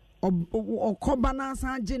 Or Cobana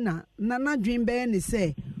Sajina, Nana Dream Bain is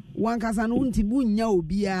say, one cousin unti bunya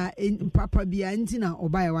obia in Papa Biantina or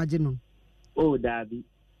by Wagino. Oh, Daddy,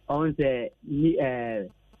 on the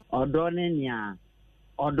or Donenia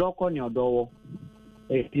or Dock on your door,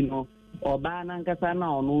 you know, or Banan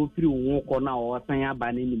Casana or no through walk on our Saya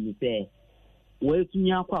Banning in the say. Well, to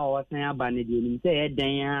Yaka or Saya Banning in say,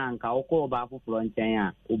 Danya and Kauko Bafu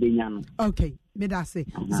Flontania, Obinan. Okay. Mid I say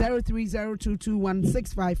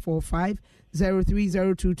 0302216545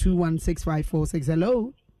 0302216546.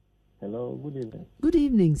 Hello. Hello, good evening. Good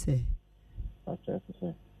evening, sir. Pacha,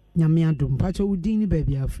 sir. Nyame adom Pacha udini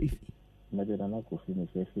baby afrifi. Maybe Nana Kofi me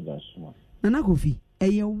say dashma. Nana Kofi,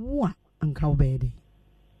 eye wo anka obede.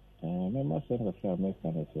 Me ma say na say me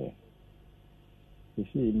kan say. You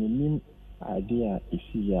see me idea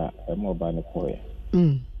isi ya mo ba ne koye.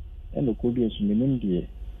 And the could be so me die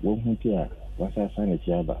wo hu ti a wasa sana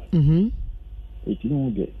ti aba. It no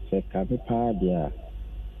de say ka be pa dia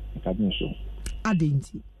ka bi so.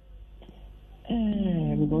 Adenti.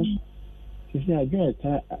 Because you see I get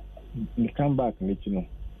come back let you know.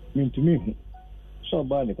 Mean to me so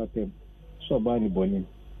ba ni patem so ba ni bonim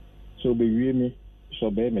So be me so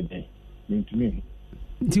be me day. To me.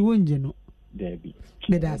 Tiwunjeno. Debbie.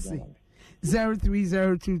 Medasi.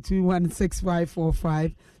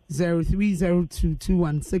 0302216545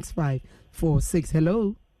 0302216546.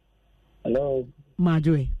 Hello. Hello.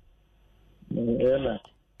 Marjorie. Ella.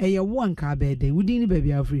 Hey, one car bed. We didn't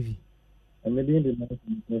baby our free. I'm a dinner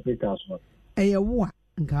castle. Hey, what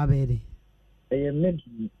car bed? Hey, mid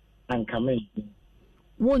and coming.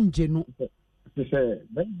 One general. To say,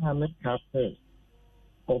 then I make cafe.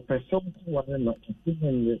 Or person one not to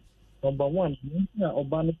number one,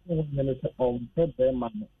 Obama minister on their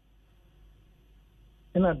man.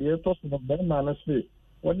 And at the top of their man,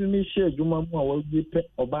 what do you say? You will be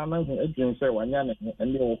Obama and say one yan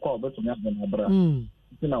and you will call but to have an abra.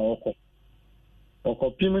 In our call.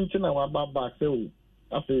 Or payment in our back, so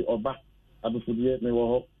after Oba, I will forget me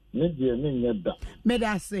or maybe a minute. May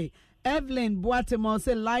I say? Evelyn Boatemo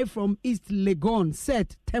say live from East Legon,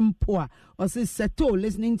 set Tempoa, or say Seto,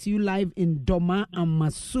 listening to you live in Doma and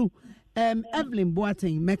Masu. Evelyn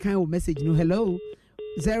Boateng, make a message. No, hello.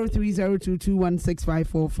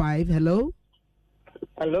 0302216545. Hello.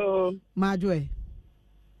 Hello. Majwe.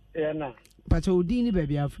 Yeah, na. Pacho Udini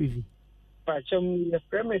baby Afrivi. Pacho me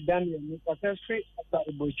frame Daniel. Me pacho street after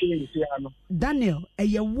Bochi Isiano. Daniel,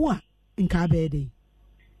 wa in Kabede.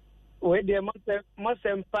 We de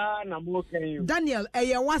Mosempa na mo kan you. Daniel,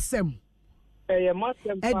 wasem.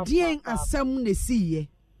 Mosempa. Dien asem ne siye.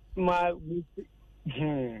 Ma me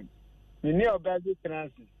ni obazi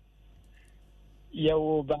transi.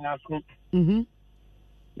 Yawo baako.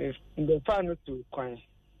 The fan to kwan.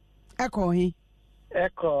 Echo he.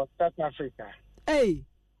 Echo South Africa. Hey.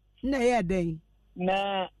 Na ya den.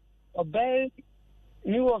 Na obey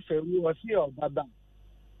ni wo fe wo si obaba.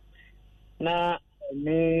 Na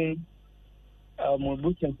me mo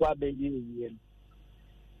buchen kwa be yi.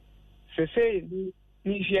 Se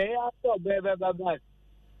ni share to be baba.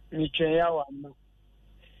 Ni twa wa ma.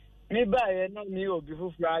 Mi ba ye no mi obi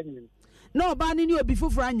fufura anyim. No ba ni obi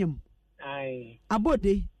fufura anyim. Ai.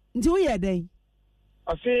 Abode. Nti wo ye den.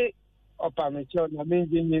 O se opa me cho na me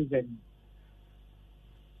nyin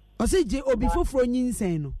o se je obi foforo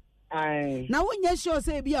nyinsen no. Ai. Na wo nya sure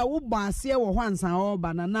say bi a wo ba ase wo hwansan o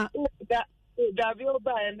ba na na. Da bi o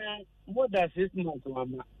ba na more than 6 months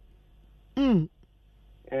mama.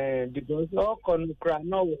 Because all concra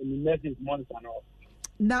no we message months and all.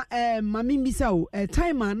 Na mami mbisa o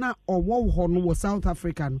time na owo ho no wo South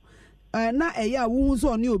Africa no. Na eya wo so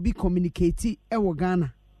oni obi communicate e wo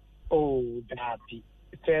Ghana. Oh, that be.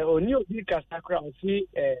 Se oni obi kasakra o si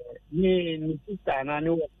ni sister na ni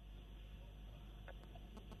wo.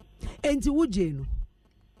 Enti wuje no.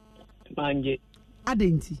 Manje.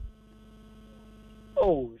 Adenti.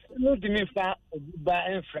 Oh, no di me fa obi ba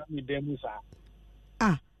enfra mi demu sa.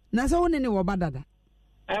 Ah, na so woni ne wo ba dada.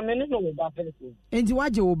 Amene no wo ba person. Enti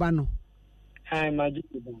waje wo ba no. Ai maji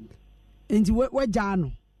wo ba. Enti waja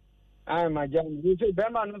no. Ai maja no. Se be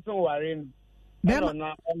ma no so ware no. Be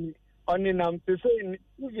no oni nam se say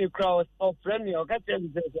if crowd of premier o ka tell me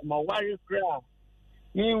say ma ware crowd.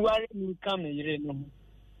 Ni ware mi kam yire no.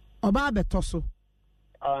 Oba betoso.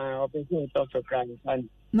 Operation toso crowd and.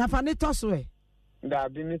 Na fa ne toso e. Da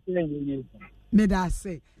bi mi se nyi. Me da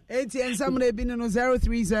say. ATN somebody been no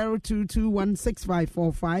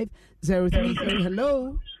 0302216545 030.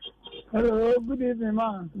 Hello. Hello, good evening,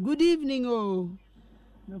 ma. Good evening, oh.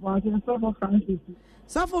 Suffer Francis.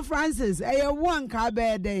 Suffer Francis, one car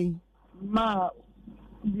bed day. Ma,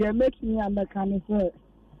 you make me understand it.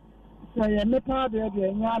 So you make part of the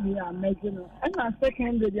Yadi and making it. And my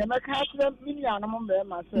second, you make half a million among them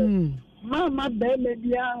myself. Mamma, they may be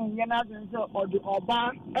young, or the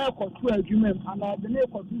Oba, Elko to a human, and I believe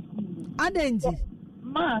for this. Adenti.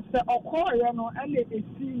 Ma, the Okoyano, and it is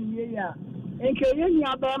seen here. In Kayani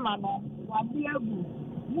Abamano, what be able.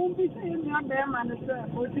 Mumbi saying Abamano, sir,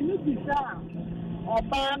 or to you be sir.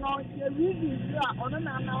 Obano, the reason on an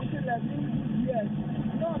announcement that yes.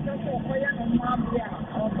 No, that's Okoyano, Mambia,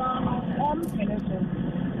 Obano, telephone.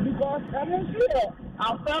 Because I don't feel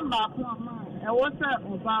I'll come back, and what's that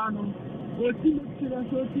Obano? So to make sure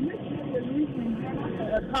the reason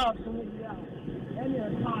a car so any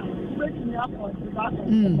time wake me up on the back of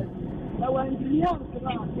but when the young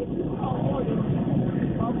class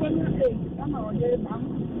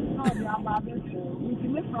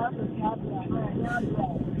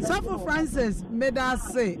Suffer Francis made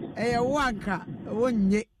us say a wanka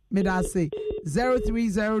won't made us say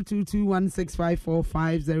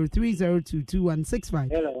 0302216545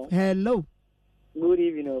 03022165. Hello. Good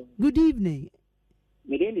evening. Good evening.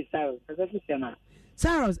 My name is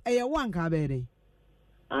Saros, one car baby.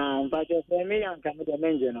 But you're saying me and come to the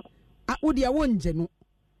mention. I would ya one general.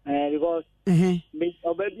 Because me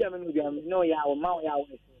baby I'm no ya o ma ya o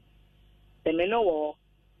se me no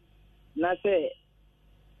na say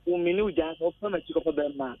uminu jan o fa ma chiko fa be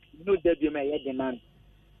ma no debut me ye demand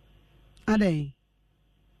ade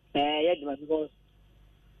ye demand because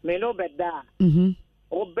me no beda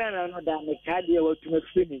o ben no da me ka de o tuma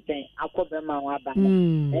fi ni ten akobe ma wa ba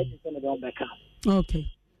e ti se me don be ka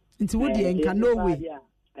okay nti wodi enka no way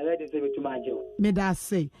I let it say to my job me da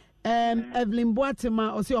say Evelyn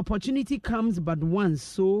Boatema or say opportunity comes but once,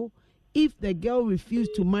 so if the girl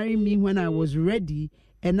refused to marry me when I was ready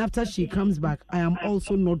and after she comes back I am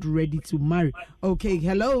also not ready to marry. Okay,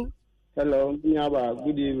 hello Nyaba,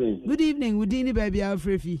 good evening. Good evening, Udini baby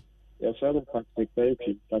Alfrefi. Yes, I'm Patrick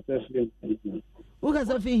Entry. Who can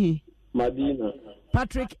say Madina.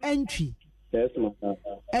 Patrick Entry. Yes, madam.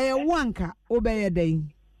 Wanka obey a day.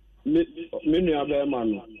 Many other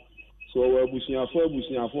man. So we're bushing no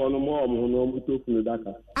more no talk to the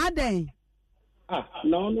Daka. Ade.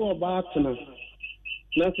 No about now.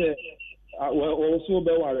 Not also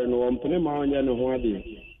be worried no one penny man and one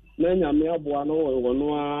day. Nanya me abuano or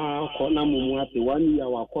no corner mumuati 1 year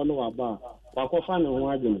or corner aba. Wakofan and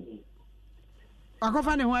wagon.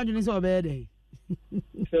 Wakofan and wagon is obey.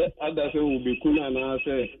 Others will be cool and I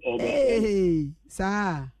say, hey,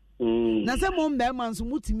 sir. Na se mo mbe man so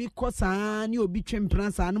mutimi kosa ni obi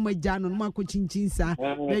twempran sa no magya no ma ko chinchin sa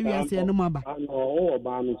na wi ase no maba o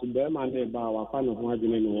ba no so be man dey ba wa kwa no ho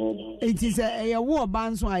adwene no ho enti se eye wo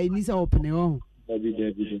ba nso a ni se opene ho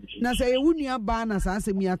na se ye wunua ba na sa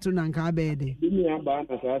asem ya to na nka ba ede wunua ba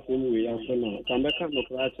na sa asem we ya so na ka me ka no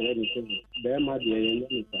kra chere ni se be ma de ye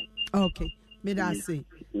ni sa okay me da say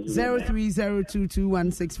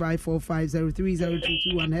 0302216545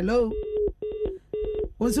 030221 hello.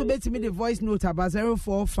 Also, bet me the voice note about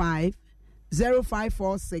 045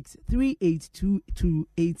 0546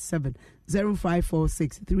 382287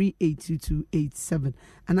 0546 382287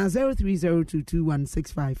 and now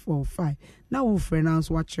 0302216545. Now we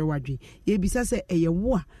pronounce what you want. Ye bisa say a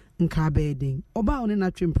wa nka beding. Oba on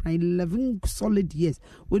na twempran 11 solid years.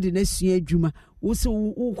 We the next year juma. We so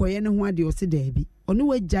wo koye ne ho ade o se debi. Oni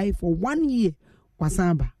we jai for 1 year.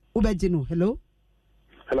 Wasamba. Obejeno. Hello.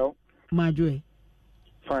 Hello. Majwe.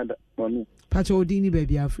 Find money. Pacho Odini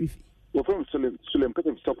baby Afrifi. We're from Sulem,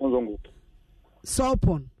 Katim Sopon Zongo.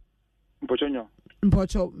 Sopon.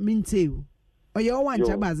 Mpocho Minteu. Or your one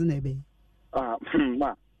Chabazanebe. Ma,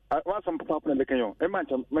 I want some papa in the canyon. A man,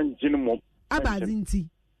 Jinimo. Abazinti.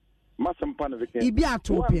 Massam Pan of the King.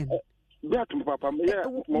 Ibiatopian. Beatum Papa, yeah,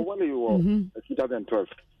 more you 2012.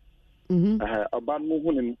 About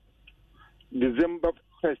moving in December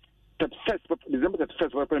 1st, December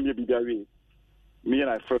 1st, weapon may be there. Me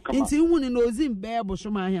and I for come. Into one in those in bear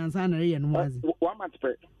Boshoma hands and 1 month. 1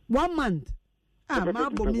 month. My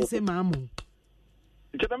boy, say, Mamma.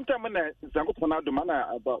 Tell them when I Zango Ponado Mana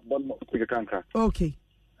about one canker. Okay.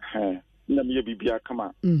 Let me be a come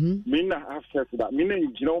on. Mina have said that.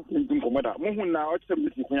 Meaning, you know, Comoda. Moon now, it's a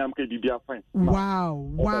missing when I'm KBB fine.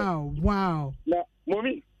 Wow. Now,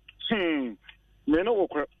 mommy, Meno,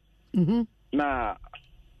 now,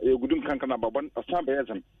 you wouldn't canker about one of some bears.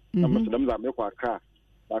 Them that make a car,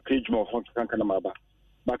 a cage more hot cancanamaba.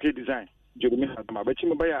 Back design, Jeremy had my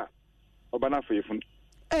betchimabaya, or banana for you.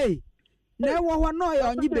 Hey, now one no,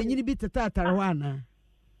 you be bit at Tarawana.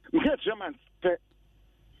 Yes, German.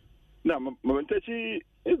 Now, Momentachi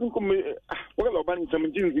isn't coming. Well, buying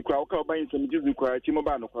some jeans, you crowd, buying some jeans, you cry,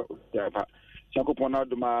 Chimobano, Chacopona,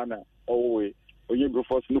 Dumana, or you go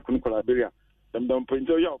for Snook Nicola. Them don't print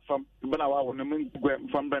your from Banawa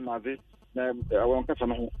from Benazi. I want to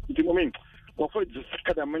know. Do you mean? What for just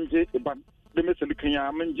Kadamanje, but the Mr. Kenya,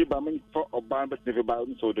 Manjibaman for a ban, but never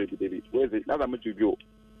bound so David. Where's it? Now I'm to go.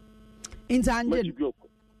 In Tangent.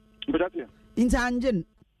 In Tangent.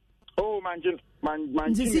 Oh, Manjin,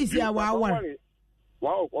 this is your wow. I'm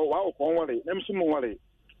some worry.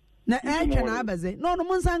 Now, I can have it. No,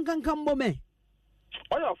 Monsan can come by me.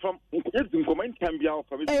 Oh, from it's in comment can be out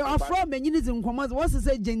from it. Are from and you didn't come as what's to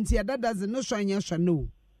say, Gentia, that doesn't know shine your shano.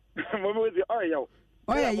 Oh,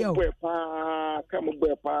 yeah, come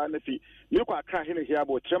over, Nephi. You are crying here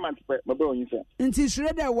about German, my boy. Until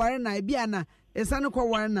Shredder Warren, Biana, a son of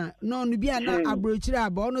Warner, no, Biana, a brochura,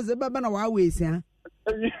 bonus, a babana, always, eh?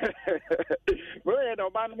 Well, no,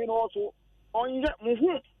 ban me also on yet. My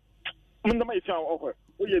sound over.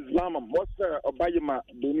 Oh, yes, Lama, what's a Bayama,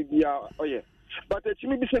 Donidia, oh, yeah. But the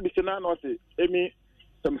Chimney said, Mr. Nanosi, Amy,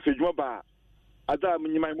 some Fijwaba. Ada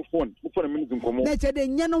minimum phone, for a minute in common. Let's say the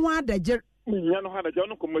Yanoa, the Yano had a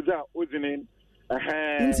John Comoza, who's in it.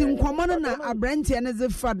 In common, a branch and as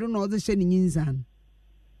if I don't know the shining in Zan.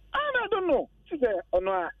 I don't know. She said, oh,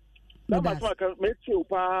 no. na ma so aka me tie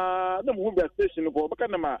pa na mo be station ko baka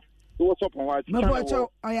na ma wo so pon wa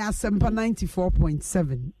Mabuacho oya Asempa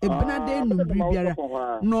 94.7 ebna de no bibiara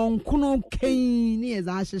no nkono kan ni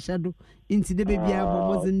eza ahyehyedo nti de bebia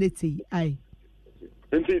bomo zineti ai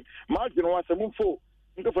nti ma gino wa semfo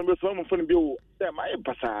nka fa me so mo fo ne bi wo e ma e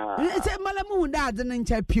pasa e mala mu da ade ne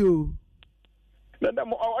ncha pio na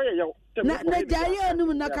mo oye yaw na jaye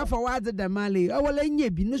no na ka fa wa ade da male o wala nye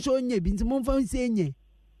bi no so nye bi nti mo fa nsi enye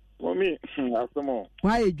Mommy, asomo.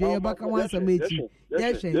 Why you go back and once a mechi?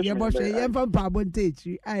 Yes, you bosh you from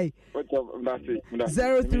Pabontechi. Aye.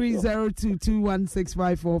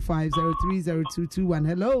 0302216545 030221.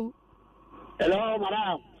 Hello. Hello,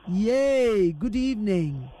 madam. Yay, good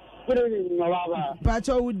evening. Good evening, Baba.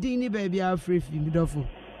 Pacho Udini baby Afrifi midofo.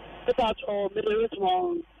 Pacho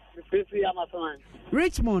Richmond, Fifi Amazon.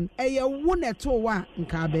 Richmond, e ye won to wa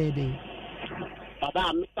nka bede.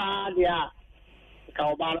 Madam, dia.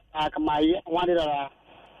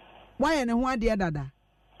 Why and why dear dada?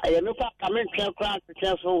 I am not coming to class to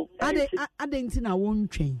castle. I didn't know I won't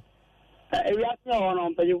train. You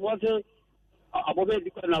but you want to about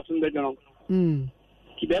it nothing better.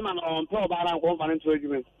 Keep them on pro about one financial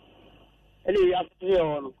argument. And you have to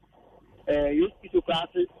on you speak to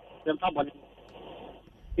classes, then probably.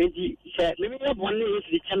 And he said, maybe one is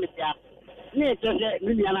the chemistry.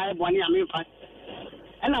 Maybe I have one, I mean,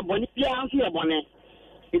 and I'm one here, bonnet.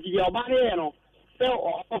 It's your body, so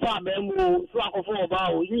offer them to for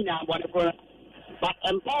about you now, whatever. But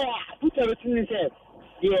empower, put everything in there.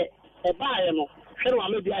 Yeah, a buyer, no, so I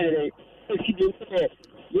may be a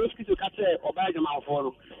you speak to catch or buy them out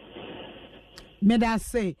for. May I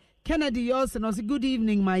say, Kennedy Olsen was a good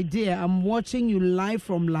evening, my dear. I'm watching you live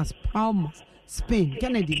from Las Palmas, Spain.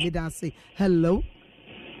 Kennedy, may I say, hello?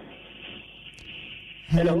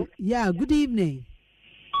 Hello? Yeah, good evening.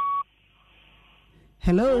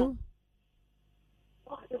 Hello?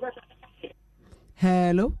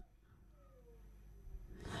 Hello?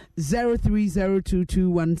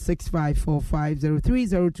 0302216545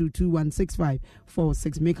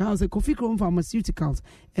 0302216546. Make house a Coffee Chrome Pharmaceuticals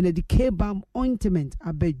and a K-Balm ointment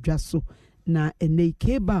abed jaso na ene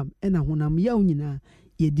K-Balm and a honam yaunina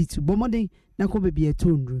ye ditu bomode na ko be a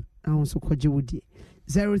tundru na also kwaje wodi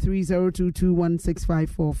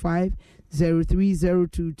 0302216545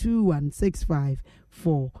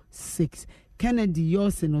 0302216546. Kennedy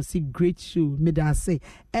Yosin or see great show mid I say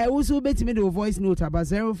also bet me the voice note about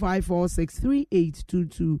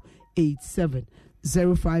 0546382287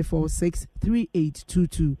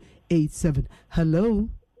 0546382287. Hello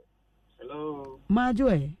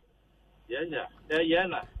Majoe.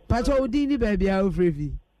 Yeah Pacho Udini baby out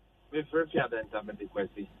free me free adan me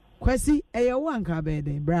kwesi one ka be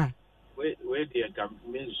den bra we dey come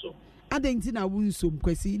menso adan na wunsom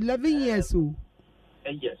kwesi 11 years old.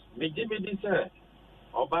 Yes, me this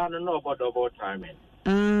Oba no double timing.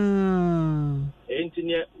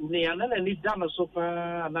 Engineer ni anana ni dana so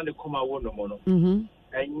pa na le koma wo no mo no.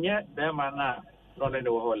 Enye be ma na no ne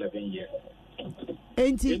wo 11 years.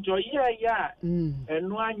 Enti ya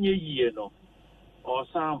enu anye yie no. O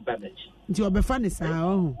san bench. Nti obefa ne sa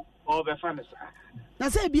o. Obefa ne sa. Na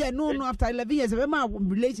say be no after 11 years be ma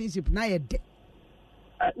relationship na ye de.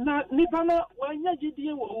 Na nipa na wanya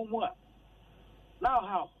gidie wo mu a. Now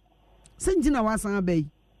how? Senjina wasan bay.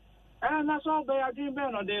 Na so bay adin be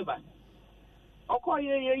no dey ba.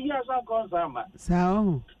 Okoye ye asa konsama.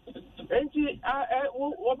 Sao. Enti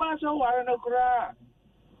wo ba so ware no kura.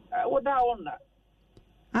 Wo da wonna.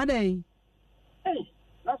 Adai.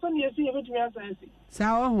 Na so ne esi e betumi asansi.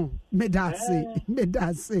 Sao me da say.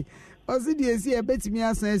 Osi di esi e betumi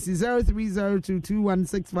asansi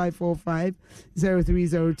 0302216545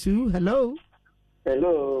 0302. Hello.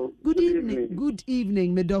 Hello. Good evening. Good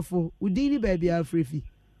evening, Medofo. Udini baby Afrifi.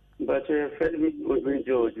 But Frederick would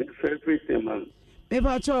George, Frederick man. Maybe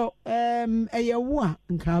a wa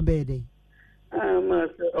nka bede.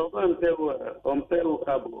 Master of Ampero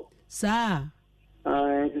Cabo. Sir.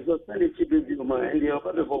 It is a very cheap baby, my and the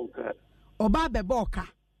other boca. Obabe Boca.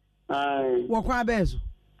 Wakwa bezo.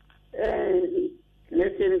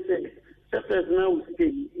 Let's say, just as now,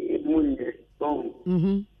 Monday, song.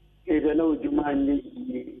 If I know you mind and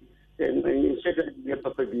check the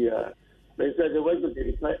Papa Bia, but it's the way to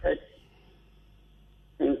reply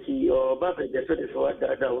and see or Baba just for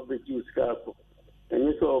that will be used careful. And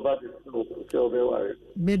you saw about it, so they worry.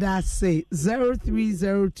 Mid I say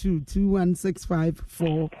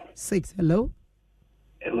 0302216546. Hello?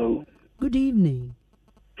 Hello. Good evening.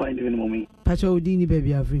 Fine evening, mommy. Pacho Dini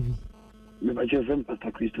baby Afrivi. Me my friend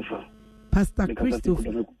Pastor Christopher. Pastor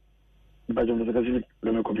Christopher. Bajo mzakazi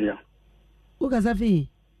Bemekwabia. Ukasafi?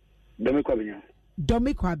 Bemekwabia.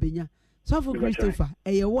 Domi Kwabenya. Sofo Christopher,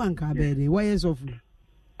 one cabere, why is of you?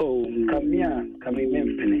 Oh, come here, come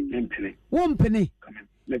in, penny. 1 penny.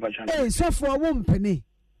 Eh, so for 1 penny.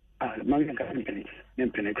 Ah, Mamma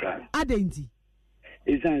penny crowd. Adenti.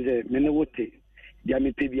 It's a Menewote,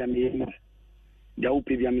 Yami Pibiam, Yau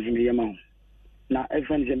Pibiam Yamon. Now,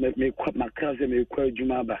 everyone may quote my cousin, may quote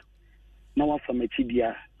Jumaba. No one from a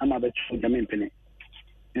Tibia, I'm about to Yamin penny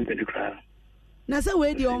crowd. Na say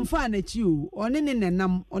we dey on fan at you on in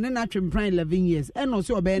nenam on an atrim prime 11 years and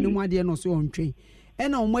also obey no one dey no so on train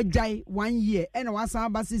and on mo jai 1 year and was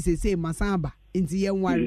aba say masamba into year 1